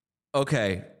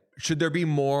 Okay, should there be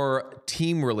more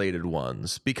team-related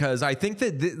ones? Because I think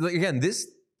that, again, this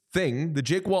thing, the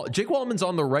Jake Walman's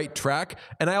on the right track,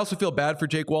 and I also feel bad for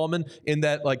Jake Walman in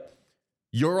that, like,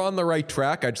 you're on the right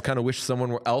track. I just kind of wish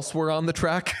someone else were on the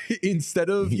track instead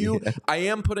of you. Yeah. I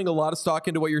am putting a lot of stock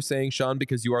into what you're saying, Sean,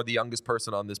 because you are the youngest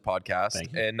person on this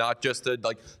podcast, and not just to,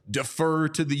 like, defer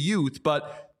to the youth,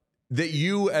 but that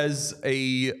you as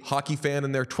a hockey fan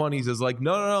in their 20s is like,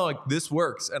 no, like this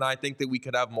works. And I think that we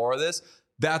could have more of this.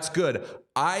 That's good.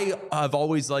 I have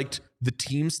always liked the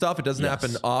team stuff. It doesn't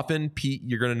happen often. Pete,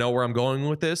 you're going to know where I'm going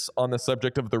with this on the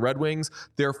subject of the Red Wings.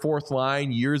 Their fourth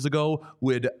line years ago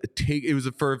would take, it was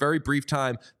for a very brief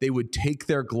time, they would take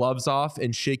their gloves off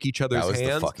and shake each other's hands. That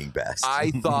was the fucking best.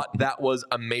 I thought that was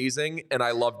amazing, and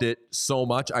I loved it so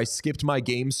much. I skipped my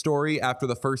game story after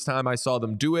the first time I saw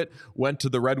them do it, went to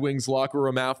the Red Wings locker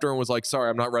room after and was like, sorry,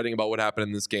 I'm not writing about what happened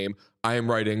in this game. I am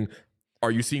writing,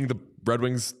 are you seeing the Red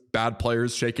Wings bad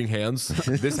players shaking hands?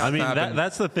 This I mean,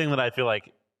 that's the thing that I feel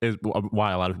like is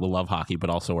why a lot of people love hockey,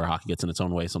 but also where hockey gets in its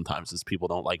own way sometimes is people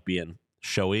don't like being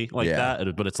showy like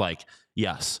that. But it's like,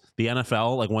 yes, the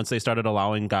NFL, like once they started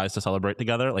allowing guys to celebrate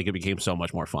together, like it became so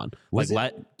much more fun.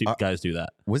 Let guys do that.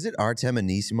 Was it Artem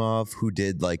Anisimov who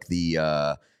did like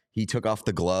the, he took off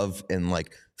the glove and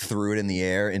like threw it in the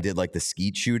air and did like the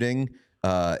skeet shooting?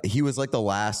 He was like the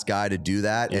last guy to do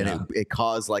that, and it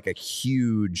caused like a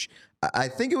huge, I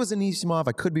think it was Anisimov,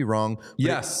 I could be wrong.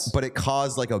 But it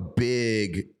caused like a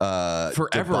big forever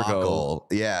debacle. ago.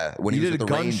 Yeah, when he was did with a the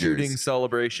gun Rangers. Shooting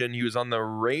celebration. He was on the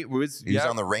he was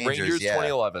on the Rangers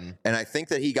 2011. And I think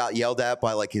that he got yelled at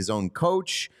by like his own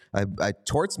coach.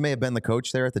 Torts may have been the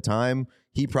coach there at the time.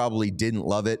 He probably didn't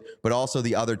love it, but also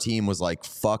the other team was like,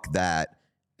 fuck that.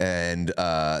 And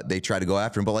they try to go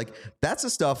after him. But like, that's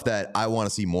the stuff that I want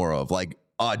to see more of. Like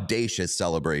audacious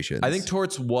celebrations. I think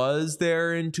Torts was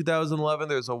there in 2011.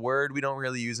 There's a word we don't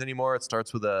really use anymore. It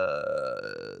starts with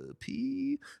a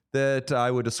P that I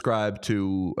would ascribe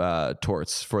to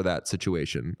Torts for that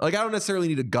situation. Like, I don't necessarily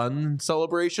need a gun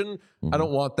celebration. I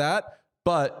don't want that.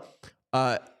 But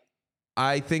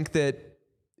I think that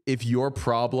if your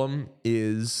problem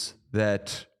is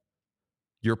that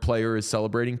your player is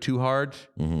celebrating too hard,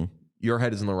 your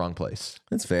head is in the wrong place.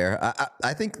 That's fair.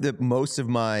 I think that most of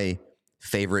my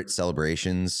favorite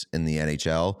celebrations in the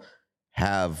NHL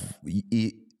have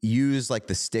used like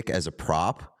the stick as a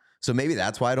prop. So maybe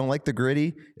that's why I don't like the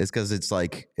griddy, is because it's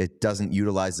like it doesn't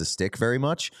utilize the stick very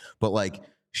much. But like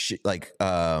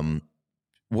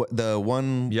what the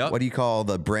one? What do you call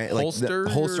the brand? Like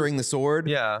holstering the sword,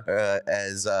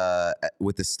 as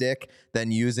with the stick,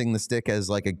 then using the stick as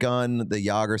like a gun. The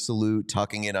Yager salute,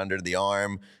 tucking it under the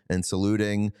arm and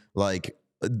saluting. Like,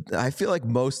 I feel like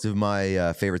most of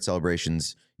my favorite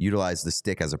celebrations utilize the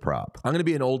stick as a prop. I'm going to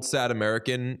be an old sad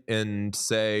American and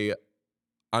say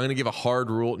I'm going to give a hard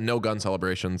rule: no gun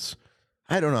celebrations.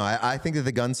 I don't know. I think that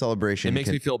the gun celebration makes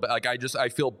me feel bad. Like I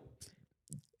feel.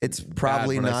 It's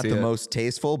probably not the most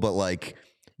tasteful, but like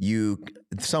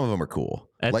some of them are cool.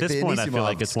 At like this point, I feel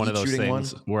like it's one of those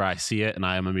things where I see it and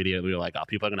I am immediately like, "Oh,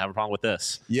 people are gonna have a problem with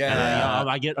this." Yeah,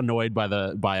 and I get annoyed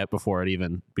by it before it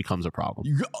even becomes a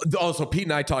problem. Also, Pete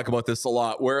and I talk about this a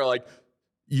lot, where like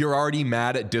you're already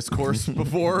mad at discourse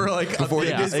before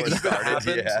the discourse even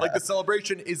happened. Yeah. Like the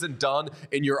celebration isn't done,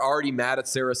 and you're already mad at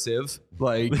Sarah Civ.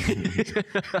 Like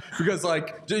because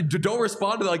like don't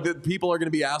respond to like the people are going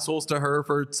to be assholes to her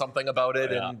for something about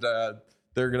it, and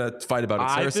they're going to fight about it.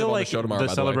 Sarah Civ on the show tomorrow.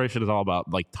 The celebration is all about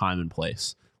like time and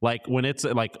place. Like when it's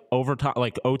like overtime,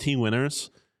 like OT winners,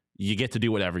 you get to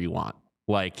do whatever you want.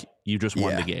 Like you just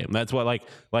won the game. That's what like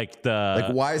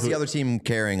why is the other team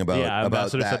caring about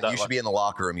that? You should be in the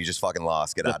locker room. You just fucking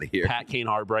lost. Get out of here. Pat Kane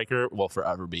heartbreaker will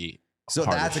forever be. So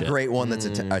that's a great one that's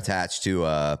attached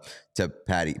to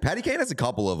Patty. Patty Kane has a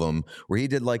couple of them where he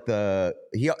did like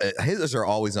his are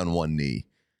always on one knee,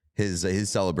 his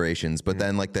celebrations, but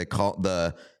then like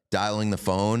the dialing the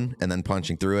phone and then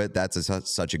punching through it. That's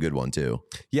such a good one too.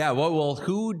 Yeah. Well,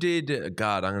 who did?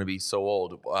 God, I'm going to be so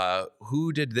old.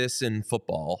 Who did this in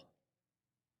football?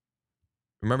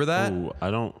 Remember that? Ooh,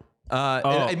 I don't.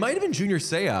 It might have been Junior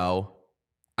Seau.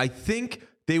 I think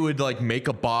they would like make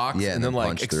a box and then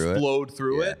like explode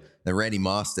through it. Then Randy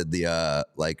Moss did the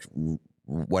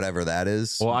whatever that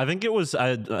is. Well, I think it was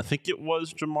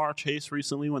Jamar Chase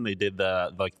recently when they did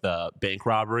the bank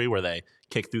robbery where they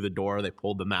kicked through the door, they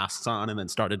pulled the masks on, and then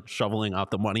started shoveling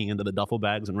out the money into the duffel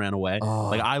bags and ran away.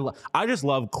 Like I just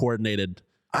love coordinated.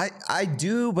 I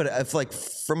do, but if like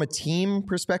from a team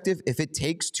perspective, if it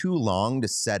takes too long to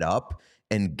set up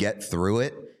and get through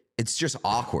it, it's just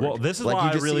awkward. Well, this is like why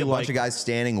you just I really see a bunch of guys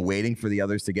standing, waiting for the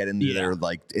others to get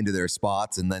into their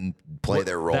spots and then play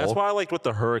their role. That's why I liked what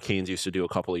the Hurricanes used to do a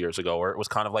couple of years ago, where it was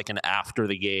kind of like an after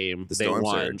the game. The storm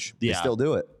surge. They still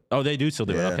do it. Oh, they do still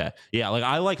do it. Okay, yeah. Like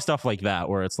I like stuff like that,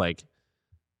 where it's like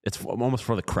it's almost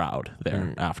for the crowd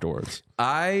there afterwards.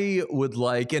 I would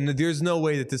like, and there's no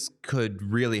way that this could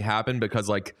really happen because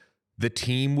like the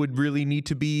team would really need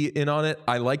to be in on it.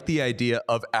 I like the idea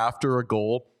of after a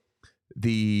goal,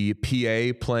 the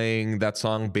PA playing that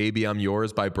song "Baby I'm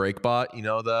Yours" by Breakbot. You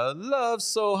know, the "Love's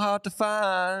so hard to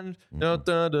find."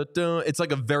 It's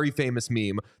like a very famous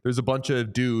meme. There's a bunch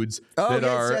of dudes that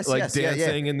are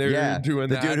dancing and they're doing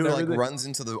the that. The dude who like runs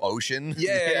into the ocean.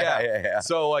 Yeah.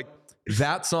 So like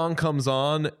that song comes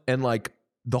on and like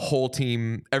the whole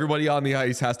team, everybody on the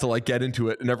ice has to like get into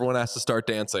it and everyone has to start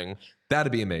dancing.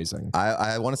 That'd be amazing.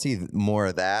 I want to see more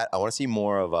of that. I want to see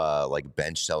more of like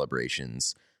bench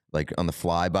celebrations. Like on the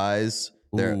flybys,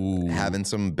 they're having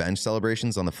some bench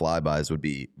celebrations on the flybys would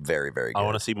be very, very good. I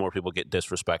want to see more people get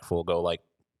disrespectful, go like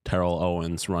Terrell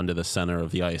Owens, run to the center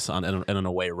of the ice in an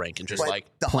away rink and just like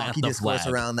the plant hockey the discourse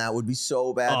flag. Around that would be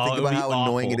so bad. Think about how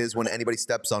annoying it is when anybody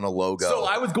steps on a logo. So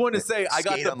I was going to say, I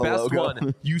got the best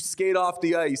one. You skate off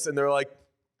the ice and they're like,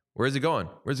 where's he going?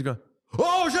 Where's he going?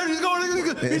 Oh shit! He's going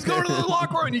to the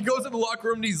locker room. And he goes in the locker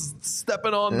room and he's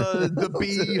stepping on the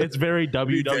B. It's very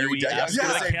WWE.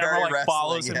 The camera like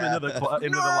follows him into the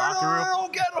locker room.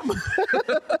 Don't get him.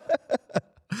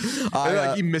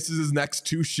 Like he misses his next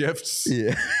two shifts.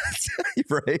 Yeah,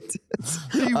 right.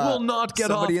 He will not get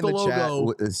off the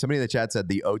logo. Somebody in the chat said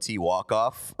the OT walk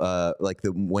off, like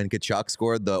when Kachuk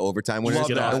scored the overtime winner,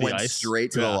 went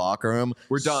straight to the locker room.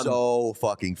 We're done. So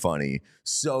fucking funny,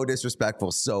 so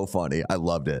disrespectful, so funny. I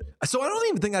loved it. So I don't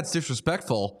even think that's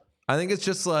disrespectful. I think it's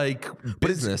just like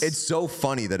business. It's so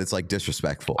funny that it's like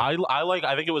disrespectful. I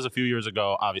think it was a few years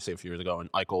ago, obviously a few years ago, when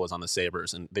Eichel was on the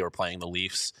Sabres and they were playing the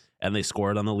Leafs and they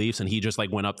scored on the Leafs, and he just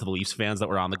like went up to the Leafs fans that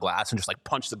were on the glass and just like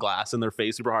punched the glass in their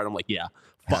face super hard. I'm like, yeah.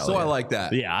 So I like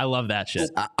that. Yeah, I love that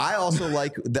shit. I also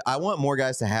like I want more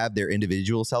guys to have their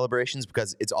individual celebrations,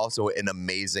 because it's also an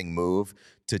amazing move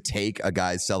to take a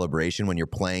guy's celebration when you're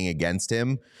playing against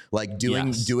him, like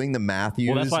doing the Matthews.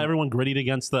 Well, that's why everyone would griddy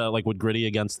against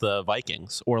the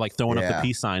Vikings, or like throwing up the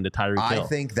peace sign to Tyreek Hill. I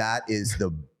think that is the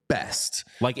best.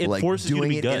 Like it forces you to be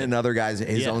doing it good. in another guy's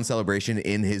own celebration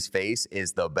in his face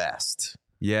is the best.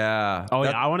 Yeah. Oh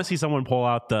yeah, I want to see someone pull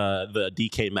out the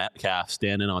DK Metcalf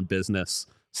standing on business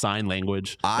sign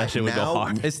language. That shit would go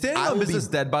hard. Is standing on business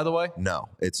dead, by the way? No,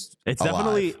 it's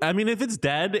definitely. I mean, if it's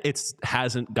dead, it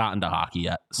hasn't gotten to hockey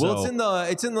yet. So. Well,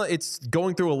 it's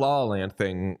going through a La La Land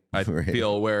thing. I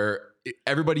feel where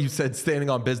everybody said standing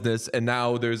on business, and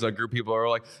now there's a group of people who are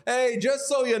like, "Hey, just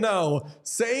so you know,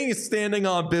 saying standing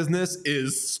on business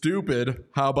is stupid.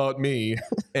 How about me?"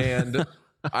 And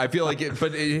I feel like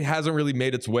but it hasn't really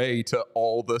made its way to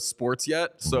all the sports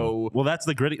yet. So, well, that's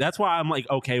the gritty. That's why I'm like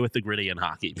okay with the gritty in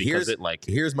hockey, because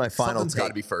here's my final take. Got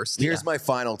to be first. Here's my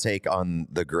final take on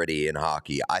the gritty in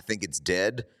hockey. I think it's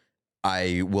dead.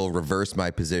 I will reverse my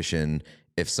position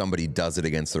if somebody does it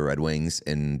against the Red Wings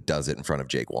and does it in front of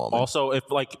Jake Walman. Also, if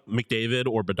like McDavid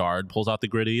or Bedard pulls out the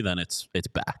gritty, then it's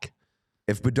back.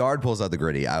 If Bedard pulls out the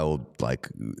gritty, I will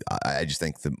I just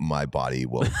think that my body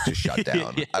will just shut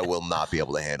down. I will not be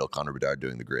able to handle Connor Bedard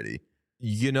doing the gritty.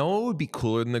 You know what would be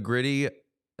cooler than the gritty?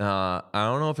 I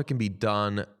don't know if it can be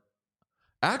done.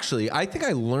 Actually, I think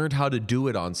I learned how to do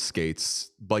it on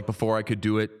skates, like before I could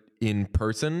do it in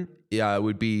person. Yeah, it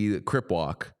would be crip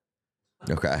walk.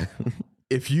 Okay.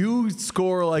 If you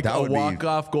score like a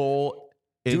walk-off goal,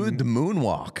 do the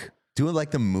moonwalk. Doing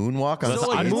like the moonwalk. So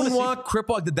like moonwalk, crip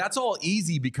walk, that's all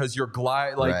easy because you're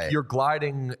you're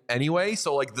gliding anyway.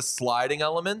 So like the sliding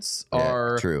elements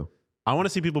are true. I want to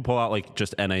see people pull out like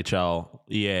just EA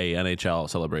NHL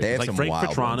celebrations. Like Frank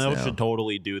Petrano should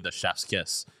totally do the chef's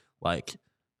kiss, like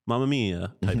Mamma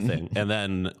Mia type thing. And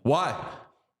then why?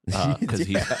 Because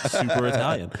he's super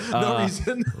Italian. No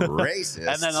reason. Racist.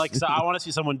 And then like, so I want to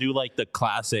see someone do like the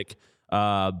classic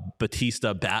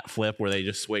Batista bat flip where they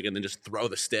just swing and then just throw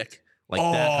the stick, like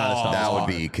that kind of stuff.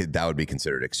 That would be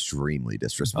considered extremely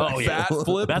disrespectful. Oh yeah, bat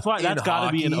flip. That's got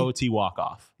to be an OT walk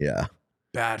off. Yeah,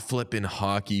 bat flip in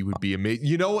hockey would be amazing.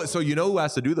 You know what? So you know who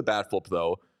has to do the bat flip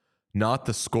though? Not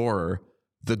the scorer,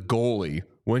 the goalie.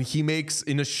 When he makes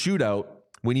in a shootout,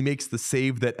 when he makes the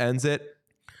save that ends it.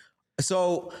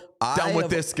 So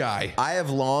this guy. I have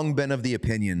long been of the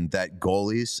opinion that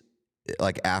goalies,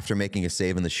 like after making a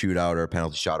save in the shootout or a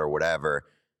penalty shot or whatever,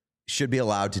 should be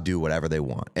allowed to do whatever they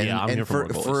want. And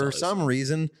for some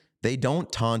reason, they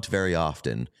don't taunt very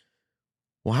often.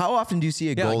 Well, how often do you see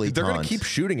a goalie they're taunt? going to keep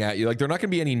shooting at you. Like they're not going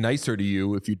to be any nicer to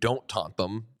you if you don't taunt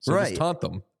them. So just taunt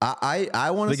them.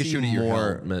 I want to see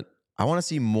more. I want to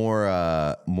see more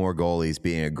goalies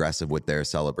being aggressive with their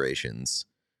celebrations.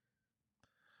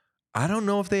 I don't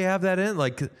know if they have that in.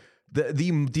 Like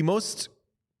the most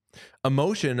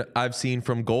emotion I've seen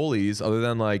from goalies, other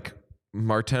than like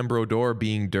Martin Brodeur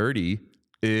being dirty,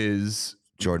 is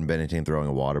Jordan Binnington throwing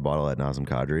a water bottle at Nazem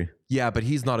Kadri. Yeah, but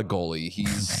he's not a goalie.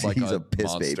 He's like he's a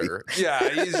piss monster. baby. Yeah,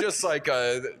 he's just like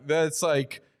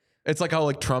it's like how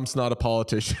like Trump's not a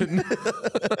politician.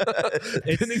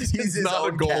 He's not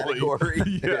a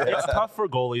goalie. Yeah. It's tough for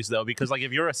goalies though, because like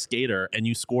if you're a skater and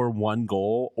you score one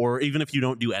goal, or even if you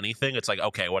don't do anything, it's like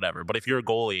okay, whatever. But if you're a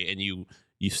goalie and you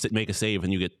make a save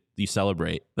and you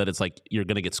celebrate, that it's like you're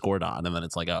gonna get scored on, and then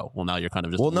it's like, oh, well, now you're kind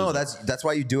of just. Well, no, that's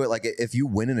why you do it. Like if you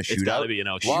win in a shootout, it's gotta be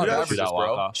shootout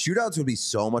walk-off. Shootouts would be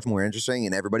so much more interesting,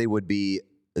 and everybody would be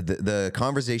the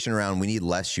conversation around. We need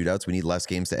less shootouts. We need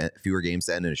fewer games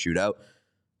to end in a shootout.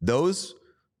 Those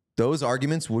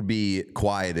arguments would be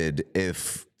quieted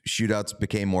if shootouts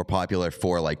became more popular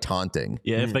for like taunting.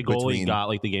 Yeah, if the goalie got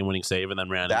like the game-winning save and then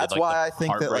ran. That's why I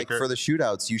think that like for the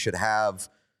shootouts,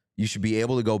 you should be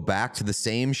able to go back to the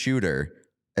same shooter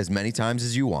as many times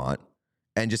as you want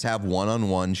and just have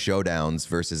one-on-one showdowns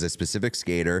versus a specific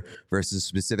skater versus a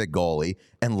specific goalie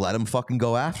and let them fucking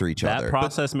go after each other. That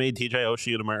process made TJ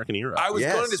Oshie an American hero. I was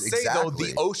going to say, though,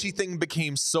 the Oshie thing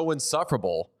became so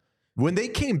insufferable. When they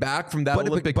came back from that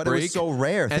Olympic break, it was so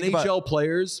rare. NHL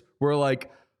players were like,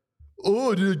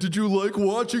 oh, did you like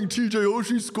watching TJ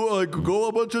Oshie score like go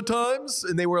a bunch of times?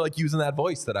 And they were like using that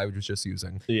voice that I was just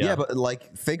using. Yeah, but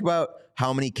like think about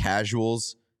how many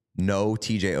casuals know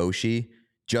TJ Oshie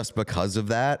just because of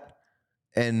that.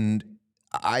 And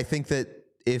I think that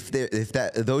if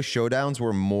those showdowns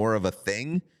were more of a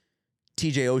thing,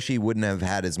 TJ Oshie wouldn't have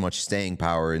had as much staying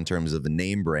power in terms of the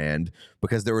name brand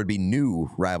because there would be new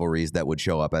rivalries that would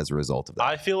show up as a result of that.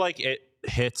 I feel like it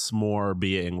hits more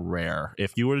being rare.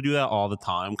 If you were to do that all the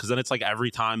time, because then it's like every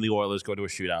time the Oilers go to a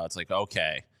shootout, it's like,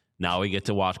 okay, now we get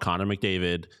to watch Connor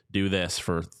McDavid do this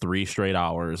for 3 straight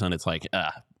hours, and it's like,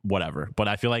 whatever. But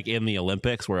I feel like in the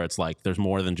Olympics, where it's like there's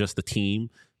more than just the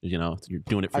team, you know, you're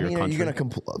doing it for your country. Are you going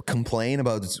to complain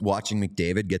about watching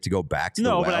McDavid get to go back to the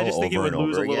well but I just think it would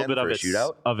lose a little bit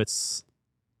of its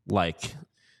like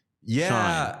Yeah,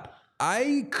 shine.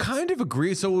 I kind of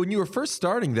agree. So when you were first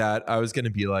starting that, I was going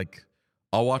to be like,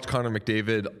 I'll watch Connor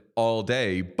McDavid all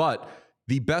day, but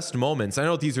the best moments, I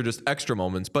know these are just extra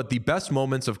moments, but the best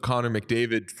moments of Connor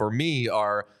McDavid for me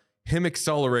are him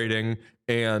accelerating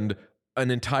and an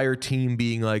entire team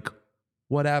being like,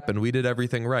 what happened? We did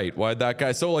everything right. Why'd that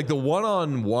guy? So like the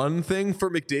one-on-one thing for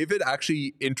McDavid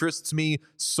actually interests me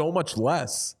so much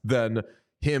less than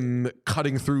him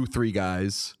cutting through 3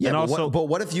 guys. Yeah, and but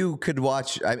what if you could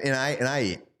watch?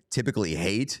 I typically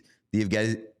hate the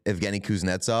Evgeny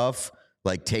Kuznetsov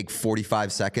like take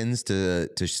 45 seconds to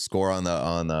score on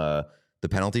the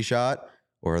penalty shot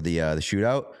or the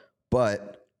shootout,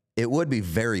 but it would be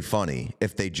very funny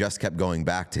if they just kept going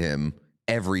back to him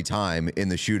every time in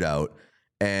the shootout.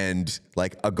 And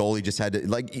like a goalie just had to,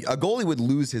 like a goalie would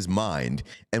lose his mind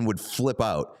and would flip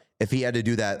out if he had to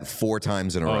do that 4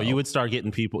 times in a row. You would start getting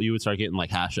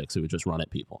like Hashicks who would just run at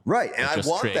people. Right. And I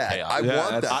want that. Chaos. I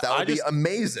want that. That would be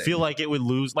amazing. I feel like it would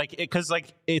lose, like, because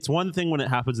like it's one thing when it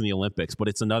happens in the Olympics, but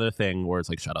it's another thing where it's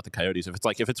like, shout out the Coyotes. If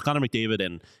it's Connor McDavid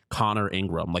and Connor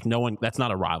Ingram, like that's not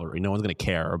a rivalry. No one's going to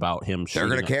care about him. They're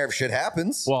going to care if shit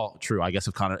happens. Well, true. I guess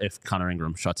if Connor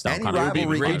Ingram shuts down, any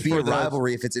rivalry would be a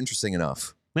rivalry if it's interesting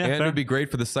enough. Yeah, and it would be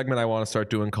great for the segment I want to start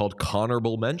doing called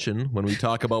Connorable Mention when we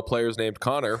talk about players named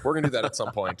Connor. We're going to do that at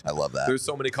some point. I love that. There's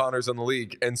so many Connors in the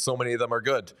league, and so many of them are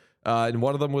good. And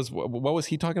one of them was, what was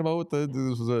he talking about? This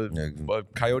was a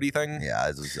Coyote thing? Yeah,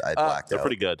 I blacked they're out.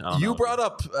 pretty good. You brought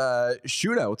up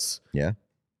shootouts. Yeah.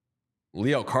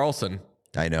 Leo Carlson.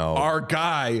 I know. Our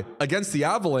guy against the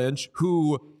Avalanche,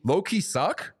 who low-key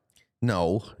suck.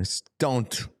 No,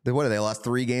 don't. What are they lost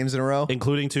 3 games in a row?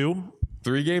 Including 2?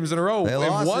 3 games in a row. They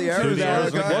lost one the to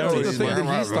Coyotes. the thing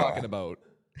that he's talking about.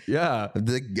 Yeah.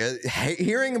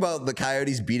 Hearing about the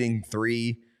Coyotes beating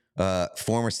 3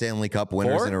 former Stanley Cup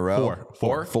winners in a row.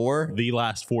 Four? The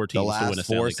last 4 teams The to win a last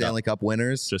 4 Stanley Cup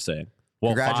winners. Just saying.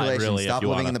 Well, Congratulations. 5, really, Stop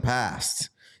living in the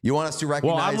past. You want us to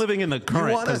recognize... Well, I'm living in the current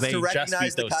You want us because to they just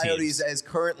recognize beat the those Coyotes teams. as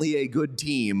currently a good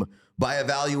team by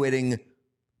evaluating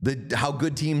how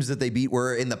good teams that they beat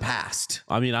were in the past.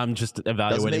 I mean, I'm just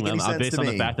evaluating them based on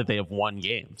the me. fact that they have won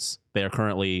games. They are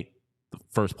currently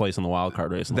first place in the wild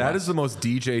card race. That is the most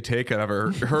DJ take I've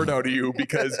ever heard out of you,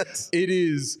 because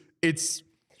it's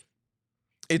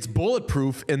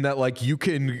bulletproof in that like you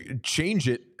can change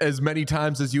it as many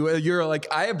times as you're like,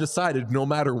 I have decided no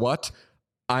matter what,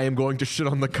 I am going to shit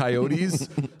on the Coyotes.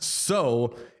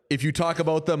 So if you talk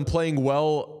about them playing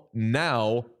well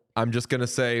now, I'm just going to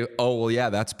say, oh, well, yeah,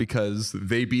 that's because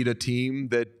they beat a team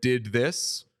that did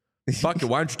this. Fuck it.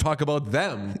 Why don't you talk about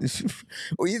them?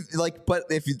 But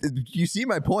if you see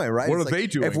my point, right? What are they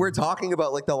doing? If we're talking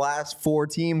about like the last 4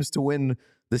 teams to win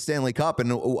the Stanley Cup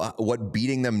and what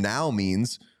beating them now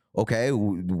means, okay,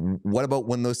 what about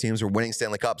when those teams were winning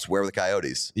Stanley Cups? Where were the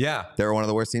Coyotes? Yeah. They were one of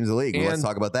the worst teams in the league. Let's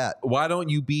talk about that. Why don't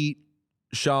you beat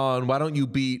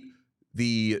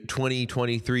the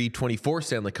 2023-24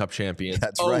 Stanley Cup champions?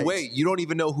 That's right. Oh, wait, you don't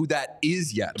even know who that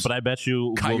is yet. But I bet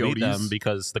you will beat them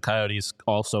because the Coyotes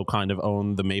also kind of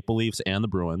own the Maple Leafs and the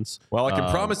Bruins. Well, I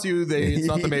can promise you it's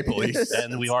not the Maple Leafs.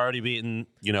 And we've already beaten,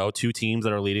 2 teams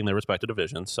that are leading their respective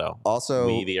divisions. So also,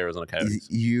 we, the Arizona Coyotes.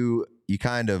 You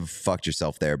kind of fucked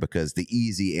yourself there because the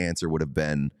easy answer would have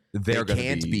been they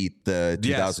can't beat the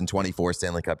 2024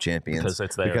 Stanley Cup champions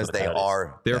because they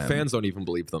are Their them. Fans don't even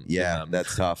believe them. Yeah,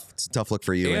 that's tough. It's a tough look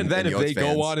for you. And then if they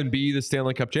go on and be the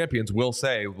Stanley Cup champions, we'll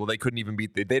say, well, they couldn't even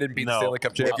beat. They didn't beat the Stanley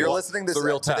Cup champions. If you're listening to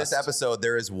real this episode,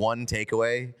 there is one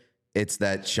takeaway. It's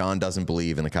that Sean doesn't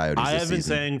believe in the Coyotes. I have been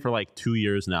season. saying for like 2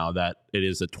 years now that it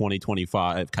is a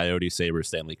 2025 Coyotes Sabres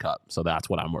Stanley Cup. So that's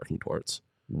what I'm working towards.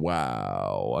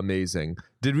 Wow, amazing.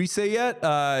 Did we say yet?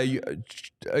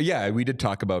 Yeah, we did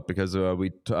talk about, because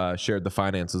we shared the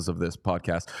finances of this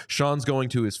podcast. Sean's going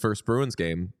to his first Bruins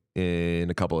game in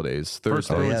a couple of days. First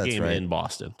Thursday. Bruins game in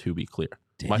Boston, to be clear.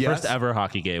 My first ever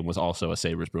hockey game was also a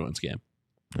Sabres Bruins game.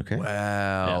 Okay.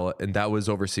 Wow. Yeah. And that was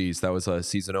overseas. That was a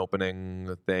season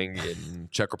opening thing in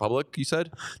Czech Republic, you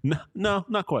said? No,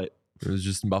 not quite. It was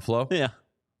just in Buffalo? Yeah.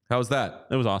 How was that?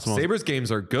 It was awesome. Sabres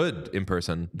games are good in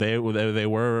person. They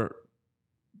were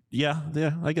Yeah,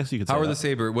 I guess you could say How are that. the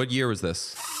Sabres? What year was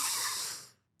this?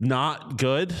 Not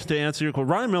good, to answer your question.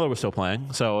 Ryan Miller was still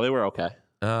playing, so they were okay.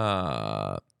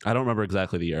 I don't remember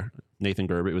exactly the year. Nathan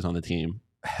Gerber was on the team.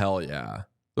 Hell yeah.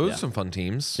 Those are some fun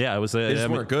teams. Yeah, it was. They just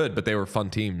weren't good, but they were fun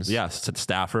teams. Yeah,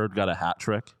 Stafford got a hat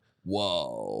trick.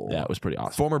 Whoa. Yeah, it was pretty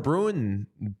awesome. Former Bruin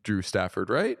Drew Stafford,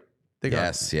 right?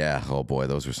 Yeah. Oh boy,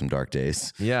 those were some dark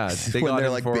days. Yeah, they got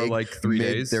him for like 3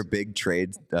 days. Their big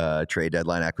trade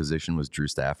deadline acquisition was Drew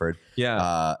Stafford.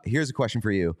 Yeah. Here's a question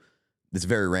for you. It's a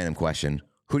very random question.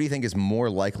 Who do you think is more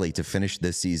likely to finish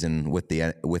this season with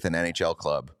an NHL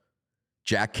club?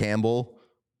 Jack Campbell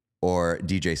or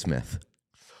DJ Smith?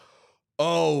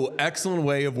 Oh, excellent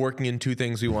way of working in two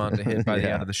things we wanted to hit by the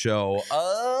end of the show.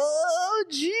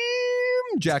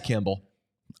 Jack Campbell.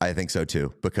 I think so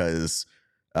too, because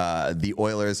the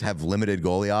Oilers have limited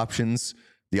goalie options.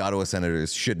 The Ottawa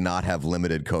Senators should not have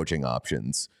limited coaching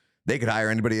options. They could hire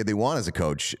anybody they want as a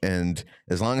coach, and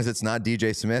as long as it's not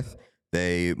DJ Smith,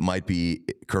 they might be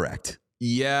correct.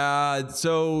 Yeah,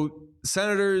 so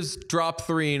Senators dropped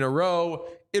 3 in a row.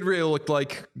 It really looked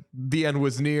like the end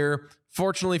was near.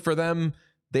 Fortunately for them,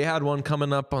 they had one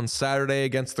coming up on Saturday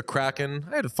against the Kraken.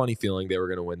 I had a funny feeling they were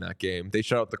going to win that game. They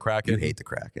shut out the Kraken. You hate the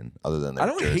Kraken, other than their I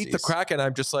don't jerseys. hate the Kraken.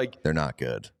 I'm just like, they're not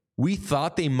good. We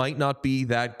thought they might not be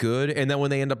that good, and then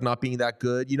when they end up not being that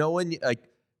good, you know, when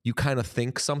you kind of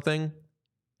think something,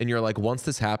 and you're like, once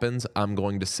this happens, I'm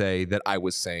going to say that I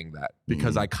was saying that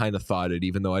because I kind of thought it,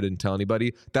 even though I didn't tell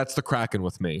anybody. That's the Kraken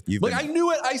with me. I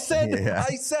knew it. I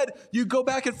said you go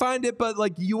back and find it, but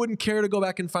like you wouldn't care to go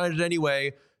back and find it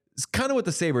anyway. It's kind of with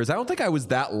the Sabres. I don't think I was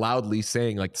that loudly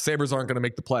saying like the Sabres aren't going to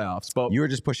make the playoffs, but you were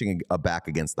just pushing a back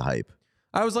against the hype.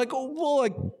 I was like, oh, well,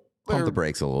 like pump the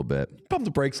brakes a little bit. Pump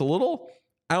the brakes a little.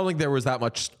 I don't think there was that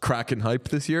much Kraken hype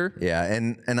this year. Yeah,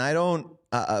 and I don't.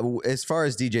 As far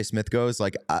as DJ Smith goes,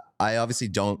 like I obviously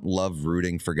don't love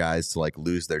rooting for guys to like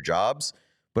lose their jobs,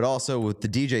 but also with the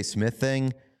DJ Smith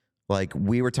thing, like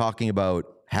we were talking about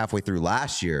halfway through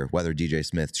last year whether DJ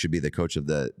Smith should be the coach of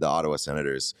the Ottawa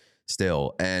Senators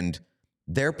still, and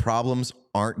their problems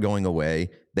aren't going away.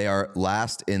 They are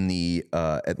last in the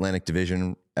Atlantic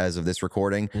Division as of this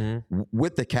recording,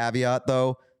 with the caveat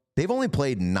though, they've only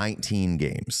played 19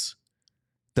 games.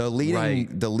 The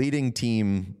leading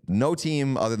team, no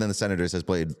team other than the Senators has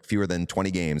played fewer than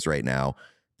 20 games right now.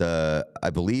 I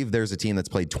believe there's a team that's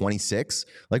played 26.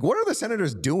 Like, what are the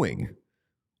Senators doing?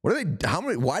 What are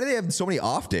they? Why do they have so many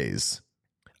off days?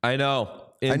 I know.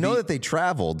 I know that they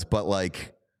traveled, but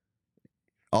like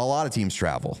a lot of teams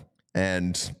travel,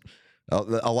 and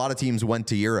a lot of teams went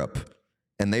to Europe,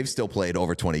 and they've still played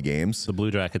over 20 games. The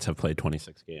Blue Jackets have played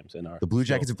 26 games in our. The Blue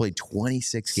Jackets have played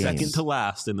 26 games. Second to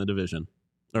last in the division.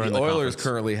 The Oilers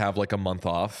currently have like a month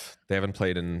off. They haven't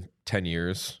played in 10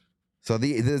 years. So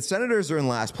the Senators are in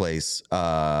last place,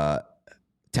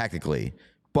 technically,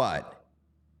 but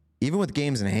even with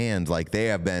games in hand, like they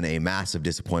have been a massive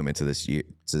disappointment to this year,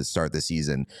 to start the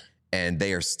season, and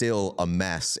they are still a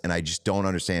mess. And I just don't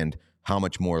understand how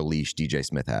much more leash DJ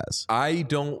Smith has. I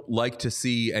don't like to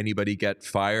see anybody get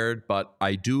fired, but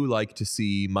I do like to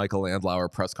see Michael Andlauer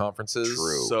press conferences.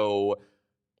 True. So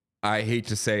I hate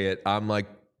to say it, I'm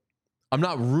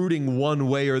not rooting one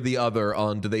way or the other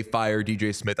on do they fire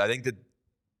DJ Smith. I think that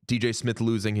DJ Smith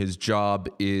losing his job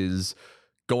is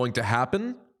going to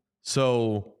happen.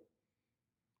 So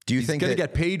do you he's think going to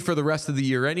get paid for the rest of the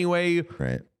year anyway?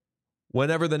 Right.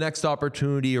 Whenever the next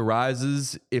opportunity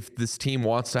arises, if this team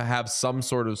wants to have some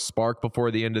sort of spark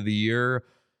before the end of the year,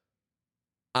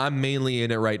 I'm mainly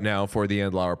in it right now for the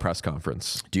Andlauer press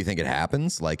conference. Do you think it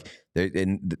happens? Like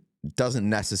it doesn't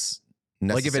necessarily.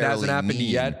 Like if it hasn't happened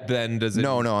yet, then does it?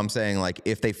 No, I'm saying like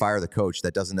if they fire the coach,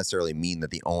 that doesn't necessarily mean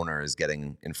that the owner is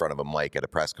getting in front of a mic at a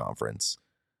press conference.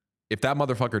 If that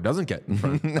motherfucker doesn't get in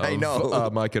front of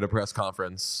a mic at a press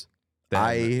conference,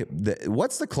 then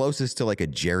what's the closest to like a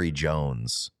Jerry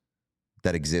Jones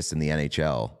that exists in the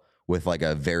NHL with like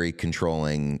a very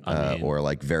controlling or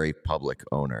like very public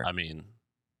owner? I mean,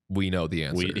 we know the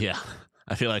answer.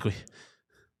 I feel like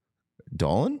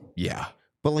Dolan? Yeah.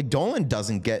 But like Dolan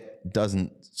doesn't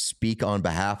speak on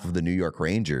behalf of the New York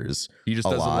Rangers. He just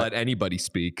doesn't let anybody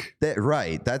speak.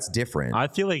 Right. That's different. I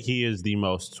feel like he is the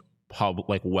most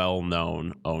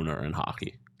well-known owner in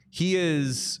hockey. He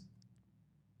is,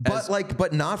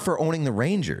 but not for owning the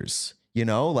Rangers. You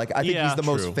know, like I think he's the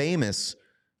most famous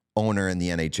owner in the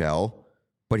NHL.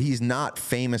 But he's not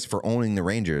famous for owning the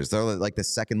Rangers. They're like the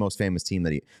second most famous team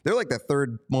they're like the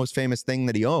third most famous thing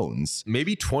that he owns.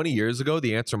 Maybe 20 years ago,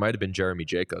 the answer might have been Jeremy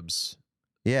Jacobs.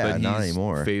 Yeah, but not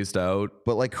anymore. Phased out.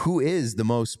 But like, who is the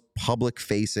most public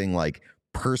facing like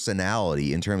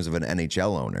personality in terms of an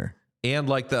NHL owner? and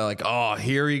oh,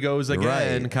 here he goes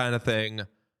again kind of thing?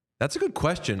 That's a good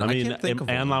question. I mean, can't think of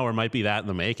one. Andlauer might be that in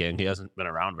the making. He hasn't been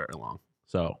around very long.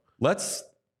 So let's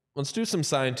do some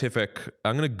scientific.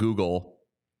 I'm going to Google.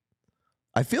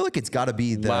 I feel like it's got to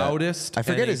be the loudest. I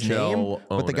forget his name, owner.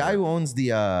 but the guy who owns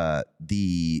the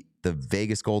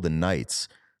Vegas Golden Knights.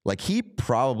 Like, he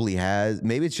probably has.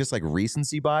 Maybe it's just like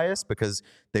recency bias because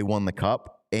they won the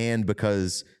cup and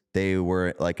because they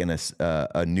were like in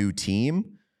a new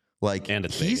team. Like, and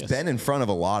he's Vegas. been in front of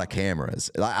a lot of cameras.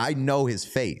 I know his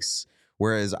face.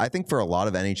 Whereas I think for a lot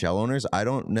of NHL owners, I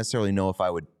don't necessarily know if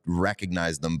I would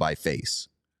recognize them by face.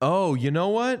 Oh, you know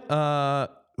what?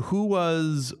 Who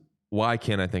was? Why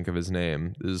can't I think of his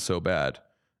name? This is so bad.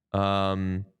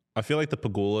 I feel like the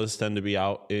Pagulas tend to be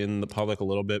out in the public a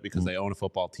little bit because they own a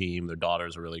football team. Their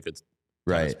daughter's a really good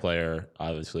tennis player.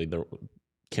 Obviously,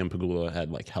 Kim Pagula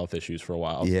had like health issues for a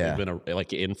while. Yeah. They've been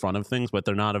like in front of things, but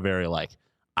they're not a very like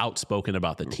outspoken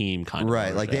about the team kind of.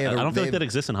 Right. Like I don't feel like that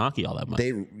exists in hockey all that much.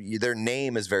 Their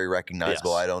name is very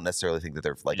recognizable. Yes. I don't necessarily think that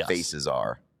their faces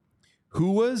are.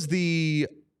 Who was the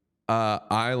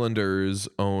Islanders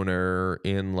owner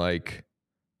in like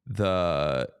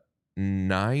the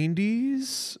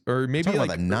 90s or maybe like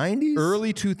the 90s,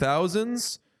 early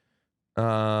 2000s?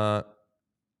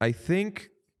 I think.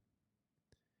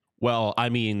 Well, I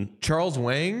mean, Charles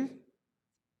Wang.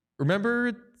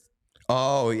 Remember?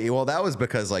 Oh, well, that was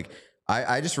because like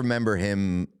I just remember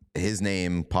his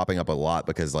name popping up a lot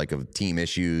because like of team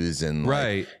issues and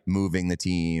like moving the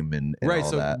team and right.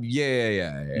 all So that.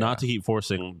 Yeah. Not to keep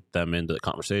forcing them into the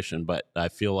conversation, but I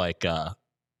feel like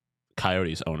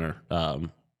Coyotes owner.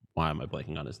 Why am I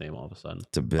blanking on his name all of a sudden?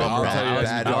 It's a bit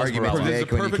bad argument to make.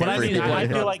 But I mean, I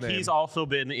feel like name. he's also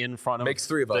been in front of Makes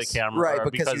three of the us. camera,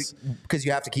 Right? Because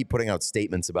you have to keep putting out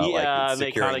statements about like they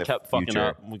securing kind of the kept fucking future.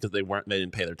 up because they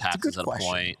didn't pay their taxes at a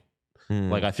point. Hmm.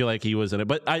 Like, I feel like he was in it,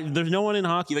 but there's no one in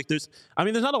hockey. Like, there's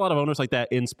not a lot of owners like that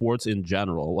in sports in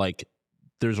general. Like,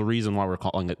 there's a reason why we're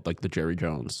calling it like the Jerry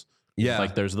Jones. Yeah.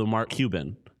 Like, there's the Mark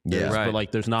Cuban. Yeah. Right. But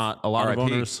like, there's not a lot of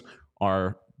R.I.P. owners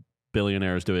are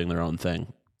billionaires doing their own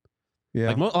thing. Yeah.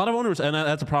 Like, a lot of owners, and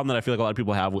that's a problem that I feel like a lot of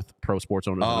people have with pro sports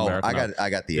owners in America. I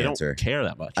got the they answer. Don't care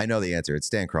that much. I know the answer. It's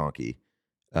Stan Kroenke,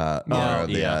 owner of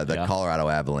the Colorado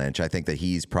Avalanche. I think that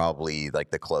he's probably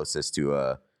like the closest to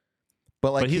a.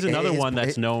 But he's another one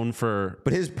that's known for.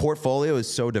 But his portfolio is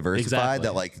so diversified Exactly.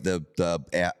 that like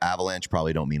the Avalanche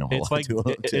probably don't mean a whole lot Like, to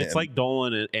him. It's like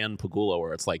Dolan and Pagula,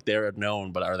 where it's like they're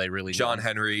known, but are they really John known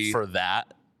Henry for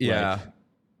that? Yeah. Like,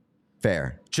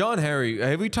 Fair. John Henry.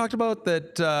 Have we talked about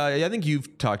that? I think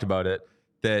you've talked about it.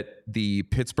 That the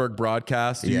Pittsburgh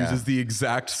broadcast uses the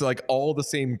exact, like all the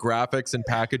same graphics and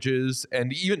packages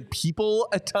and even people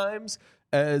at times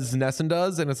as Nesson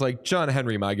does. And it's like, John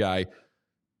Henry, my guy,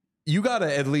 you got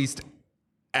to at least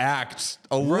act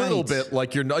a little bit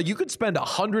like you're not. You could spend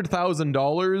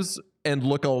 $100,000 and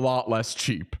look a lot less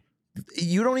cheap.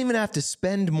 You don't even have to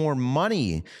spend more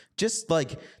money. Just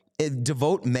like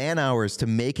devote man hours to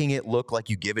making it look like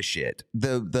you give a shit.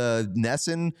 The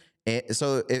Nesson.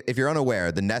 So if you're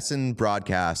unaware, the Nesson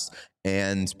broadcast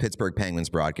and Pittsburgh Penguins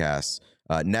broadcast,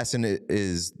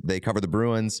 Nesson they cover the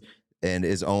Bruins and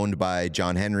is owned by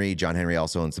John Henry. John Henry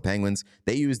also owns the Penguins.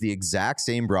 They use the exact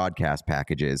same broadcast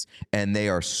packages, and they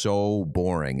are so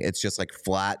boring. It's just like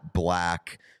flat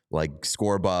black, like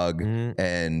score bug,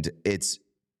 and it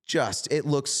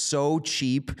looks so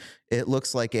cheap. It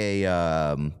looks like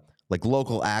a like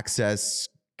local access.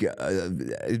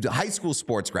 High school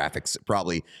sports graphics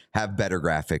probably have better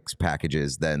graphics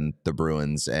packages than the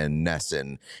Bruins and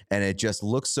Nesson, and it just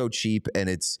looks so cheap. And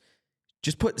it's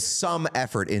just put some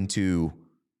effort into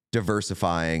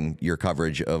diversifying your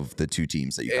coverage of the two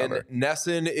teams that you cover. And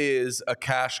Nesson is a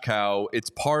cash cow. It's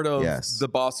part of the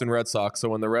Boston Red Sox. So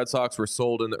when the Red Sox were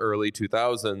sold in the early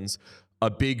 2000s,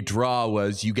 a big draw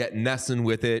was you get Nesson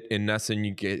with it. In Nesson,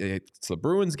 you get it's the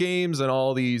Bruins games and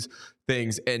all these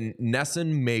things. And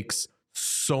Nesson makes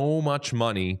so much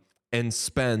money and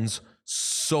spends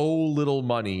so little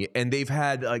money. And they've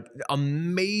had like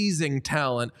amazing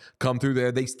talent come through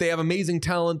there. They have amazing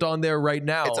talent on there right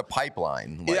now. It's a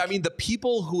pipeline. I mean, the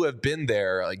people who have been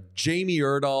there, like Jamie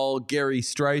Erdahl, Gary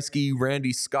Streisky,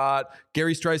 Randy Scott.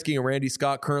 Gary Streisky and Randy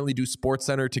Scott currently do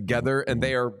SportsCenter together, and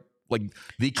they are like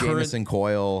the Jamison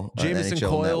Coyle, Jamison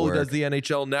Coyle who does the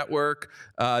NHL Network,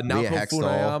 Naoko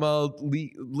Funayama,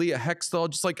 Leah Hextall,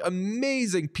 just like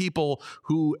amazing people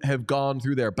who have gone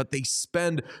through there, but they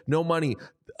spend no money.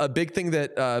 A big thing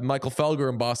that Michael Felger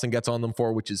in Boston gets on them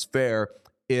for, which is fair,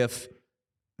 if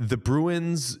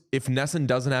Nesson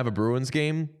doesn't have a Bruins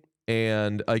game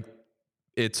and like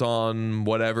it's on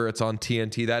whatever, it's on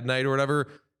TNT that night or whatever,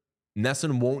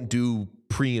 Nesson won't do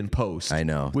pre and post. I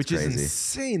know, which is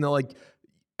insane. They're like,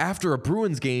 after a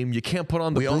Bruins game, you can't put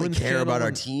on the Bruins We only care channel about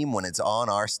our team when it's on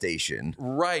our station.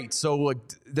 Right. So like,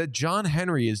 that John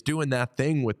Henry is doing that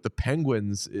thing with the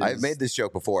Penguins. I've made this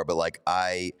joke before, but like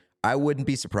I wouldn't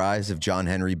be surprised if John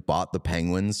Henry bought the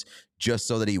Penguins just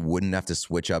so that he wouldn't have to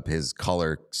switch up his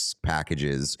color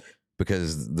packages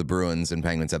because the Bruins and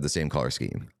Penguins have the same color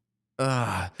scheme.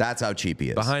 That's how cheap he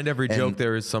is. Behind every joke,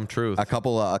 there is some truth. A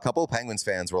couple of Penguins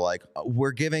fans were like,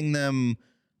 "We're giving them.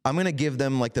 I'm going to give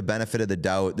them like the benefit of the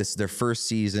doubt. This is their first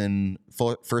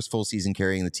full season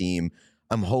carrying the team.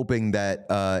 I'm hoping that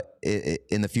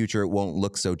in the future it won't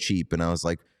look so cheap." And I was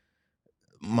like,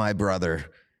 "My brother,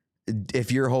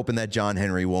 if you're hoping that John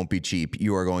Henry won't be cheap,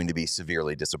 you are going to be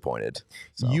severely disappointed."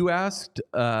 So. You asked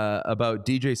about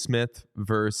DJ Smith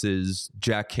versus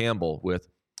Jack Campbell with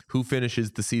who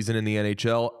finishes the season in the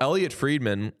NHL. Elliot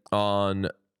Friedman on,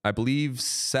 I believe,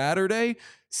 Saturday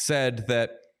said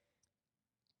that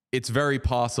it's very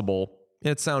possible,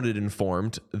 and it sounded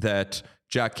informed, that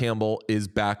Jack Campbell is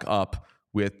back up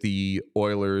with the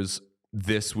Oilers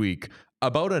this week.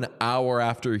 About an hour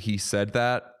after he said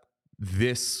that,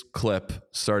 this clip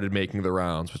started making the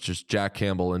rounds, which is Jack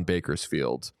Campbell in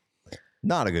Bakersfield.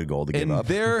 Not a good goal to give up.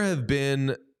 There have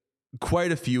been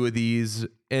quite a few of these,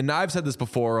 and I've said this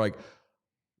before, like,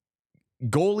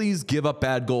 goalies give up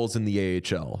bad goals in the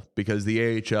AHL because the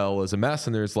AHL is a mess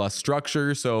and there's less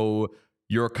structure, so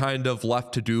you're kind of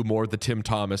left to do more the Tim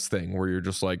Thomas thing where you're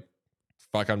just like,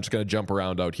 fuck, I'm just going to jump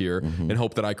around out here and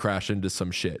hope that I crash into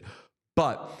some shit.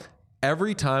 But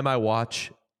every time I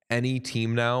watch any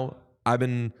team now, I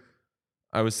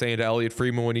was saying to Elliot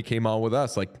Friedman when he came on with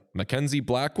us, like, Mackenzie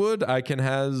Blackwood,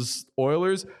 has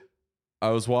Oilers. I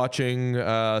was watching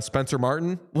Spencer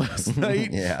Martin last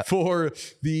night for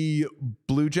the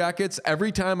Blue Jackets.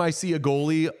 Every time I see a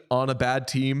goalie on a bad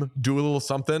team do a little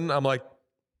something, I'm like,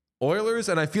 Oilers.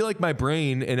 And I feel like my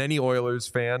brain, and any Oilers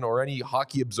fan or any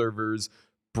hockey observer's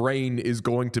brain, is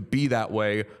going to be that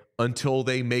way until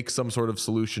they make some sort of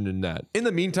solution in net. In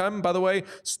the meantime, by the way,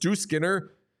 Stu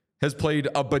Skinner has played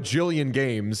a bajillion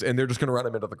games and they're just going to run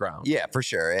him into the ground. Yeah, for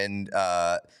sure. And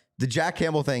the Jack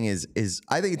Campbell thing is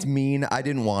I think it's mean. I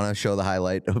didn't want to show the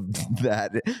highlight of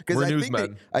that because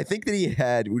I think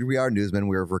that we are newsmen.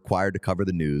 We're required to cover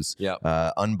the news,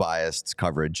 unbiased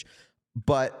coverage.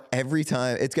 But every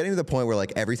time, it's getting to the point where,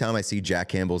 like, every time I see Jack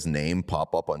Campbell's name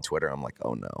pop up on Twitter, I'm like,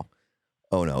 oh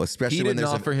no. Especially when there's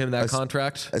offer him that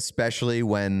contract. Especially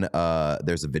when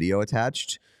there's a video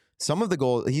attached. Some of the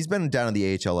goals, he's been down at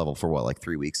the AHL level for what, like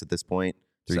 3 weeks at this point,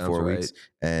 4 weeks,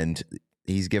 and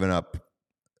he's given up.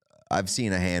 I've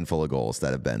seen a handful of goals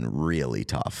that have been really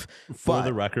tough. For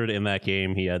the record, in that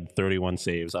game, he had 31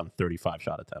 saves on 35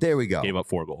 shot attempts. There we go. Gave up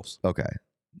 4 goals. Okay.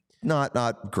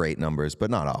 Not great numbers,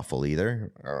 but not awful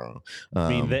either. I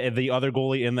mean, the other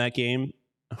goalie in that game,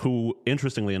 who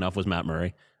interestingly enough was Matt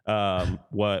Murray,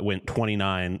 went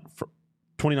 29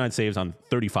 saves on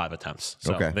 35 attempts.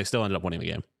 So they still ended up winning the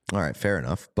game. All right, fair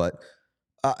enough. But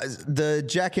the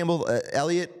Jack Campbell,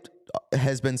 Elliot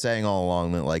has been saying all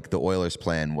along that, like, the Oilers'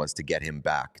 plan was to get him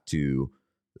back to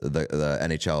the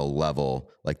NHL level.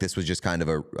 Like, this was just kind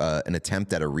of an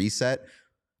attempt at a reset.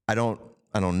 I don't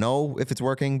know if it's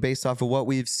working based off of what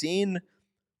we've seen,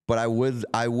 but I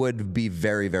would be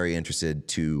very, very interested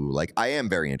to, like, I am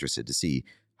very interested to see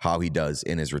how he does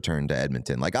in his return to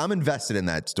Edmonton. Like, I'm invested in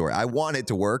that story. I want it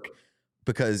to work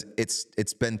because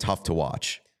it's been tough to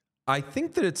watch. I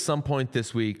think that at some point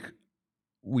this week,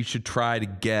 we should try to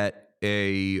get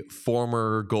a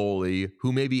former goalie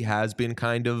who maybe has been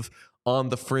kind of on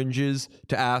the fringes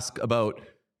to ask about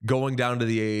going down to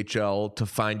the AHL to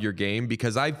find your game,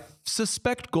 because I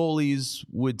suspect goalies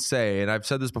would say, and I've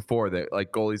said this before, that,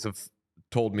 like, goalies have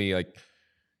told me, like,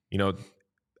 you know,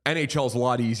 NHL is a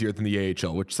lot easier than the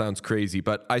AHL, which sounds crazy,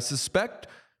 but I suspect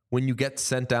when you get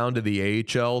sent down to the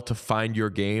AHL to find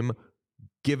your game,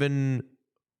 given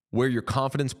where your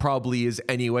confidence probably is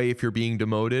anyway if you're being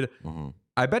demoted,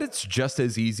 I bet it's just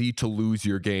as easy to lose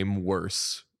your game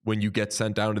worse when you get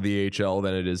sent down to the AHL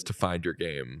than it is to find your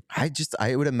game.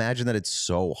 I would imagine that it's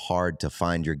so hard to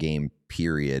find your game,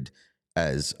 period,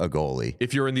 as a goalie.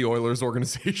 If you're in the Oilers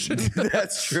organization.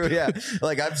 That's true, yeah.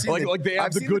 Like, I've seen like they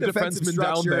have the good defensemen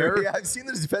down there. Yeah, I've seen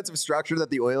the defensive structure that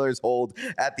the Oilers hold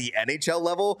at the NHL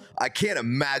level. I can't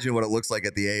imagine what it looks like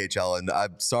at the AHL, and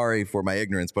I'm sorry for my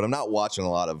ignorance, but I'm not watching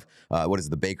a lot of,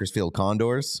 the Bakersfield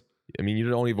Condors? I mean, you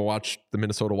don't even watch the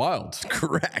Minnesota Wild.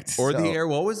 Correct. Or the Air.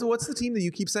 What's the team that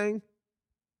you keep saying?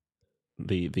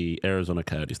 The Arizona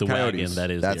Coyotes. The Wagon,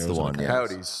 that is. That's the one.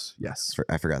 Coyotes. Yes.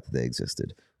 I forgot that they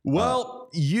existed. Well,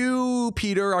 you,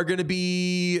 Peter, are going to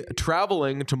be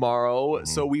traveling tomorrow,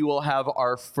 so we will have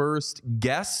our first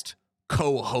guest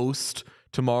co-host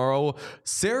tomorrow.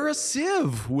 Sarah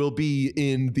Siv will be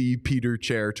in the Peter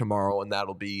chair tomorrow, and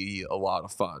that'll be a lot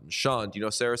of fun. Sean, do you know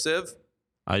Sarah Siv?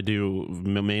 I do,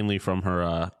 mainly from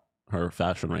her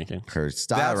fashion rankings. Her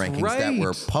style rankings that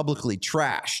were publicly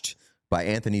trashed by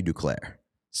Anthony Duclair.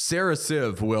 Sarah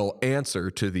Siv will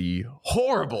answer to the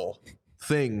horrible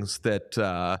things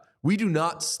that we do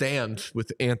not stand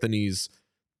with Anthony's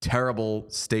terrible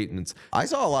statements. I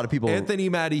saw a lot of people. Anthony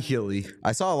Matty Healy.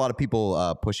 I saw a lot of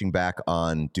people pushing back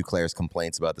on Duclair's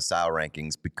complaints about the style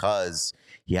rankings because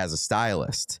he has a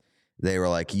stylist. They were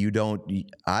like, you don't.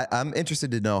 I'm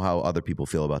interested to know how other people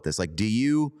feel about this. Like, do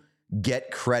you get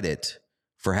credit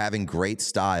for having great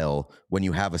style when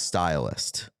you have a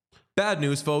stylist? Bad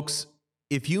news, folks.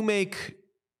 If you make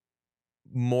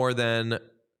more than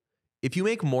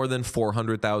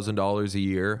 $400,000 a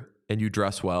year and you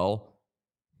dress well,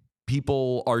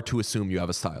 people are to assume you have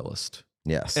a stylist.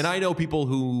 Yes. And I know people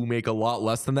who make a lot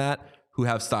less than that who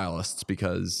have stylists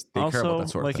because they care about that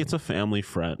sort of thing. It's a family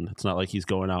friend. It's not like he's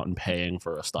going out and paying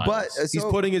for a stylist. But he's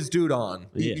putting his dude on.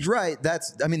 Yeah. Right.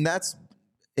 That's in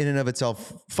and of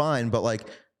itself fine, but like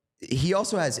he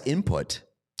also has input.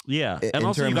 Yeah. And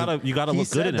also you gotta look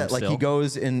good in him. Like he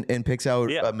goes and picks out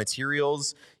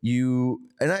materials.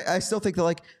 I still think that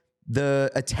like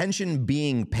the attention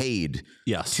being paid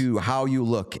to how you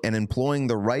look and employing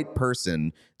the right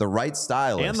person, the right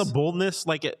stylist. And the boldness,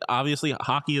 obviously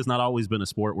hockey has not always been a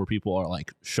sport where people are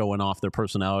like showing off their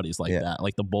personalities like that.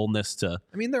 Like the boldness to...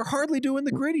 I mean, they're hardly doing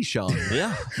the griddy, Sean.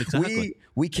 Yeah, exactly.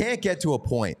 We can't get to a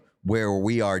point where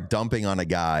we are dumping on a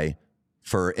guy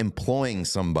for employing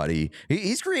somebody.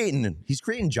 He's creating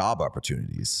job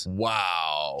opportunities.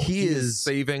 Wow. He's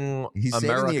saving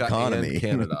America the economy. And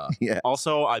Canada. Yeah.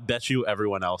 Also, I bet you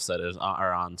everyone else that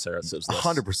are on Sarah Siv's list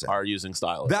 100% are using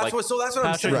stylists. That's what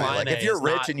I'm saying. Right. Like if you're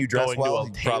rich and you dress well,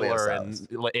 you probably have stylists.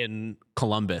 in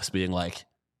Columbus being like,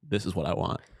 this is what I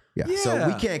want. Yeah. So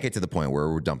we can't get to the point where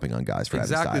we're dumping on guys for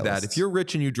having stylists. That. If you're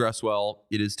rich and you dress well,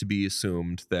 it is to be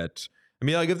assumed that... I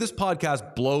mean, like if this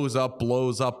podcast blows up,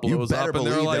 you better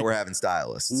believe that we're having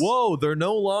stylists. Whoa, they're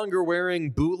no longer wearing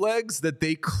bootlegs that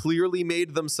they clearly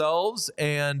made themselves,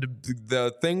 and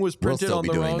the thing was printed on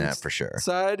the wrong that for sure.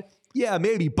 side. Yeah,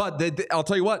 maybe, but I'll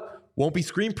tell you what, won't be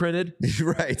screen printed.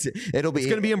 Right, it's going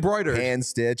to be embroidered, hand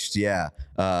stitched. Yeah,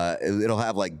 it'll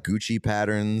have like Gucci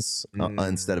patterns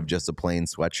instead of just a plain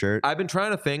sweatshirt. I've been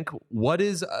trying to think, what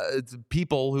is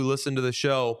people who listen to the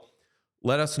show.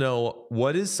 Let us know,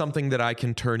 what is something that I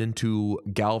can turn into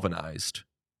galvanized?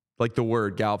 Like the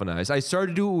word galvanized. I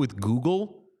started to do it with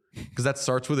Google because that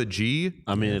starts with a G.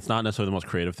 I mean, it's not necessarily the most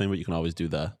creative thing, but you can always do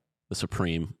the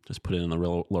Supreme. Just put it in the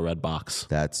real red box.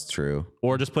 That's true.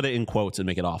 Or just put it in quotes and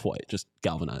make it off-white. Just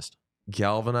galvanized.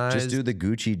 Galvanized. Just do the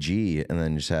Gucci G and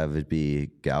then just have it be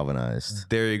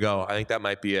galvanized. There you go. I think that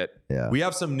might be it. Yeah. We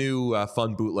have some new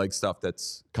fun bootleg stuff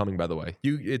that's coming, by the way.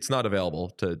 It's not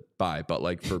available to buy, but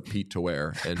like for Pete to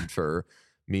wear and for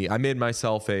me, I made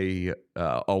myself a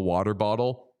water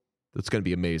bottle that's going to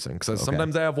be amazing because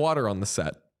sometimes I have water on the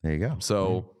set. There you go.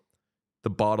 So the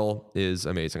bottle is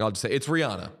amazing. I'll just say it's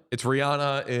Rihanna. It's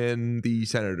Rihanna in the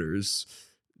Senators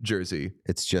jersey.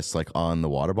 It's just like on the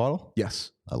water bottle?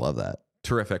 Yes. I love that.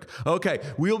 Terrific. Okay,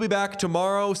 we'll be back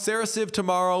tomorrow. Sarah Siv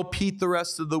tomorrow. Pete the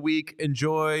rest of the week.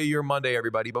 Enjoy your Monday,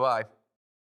 everybody. Bye-bye.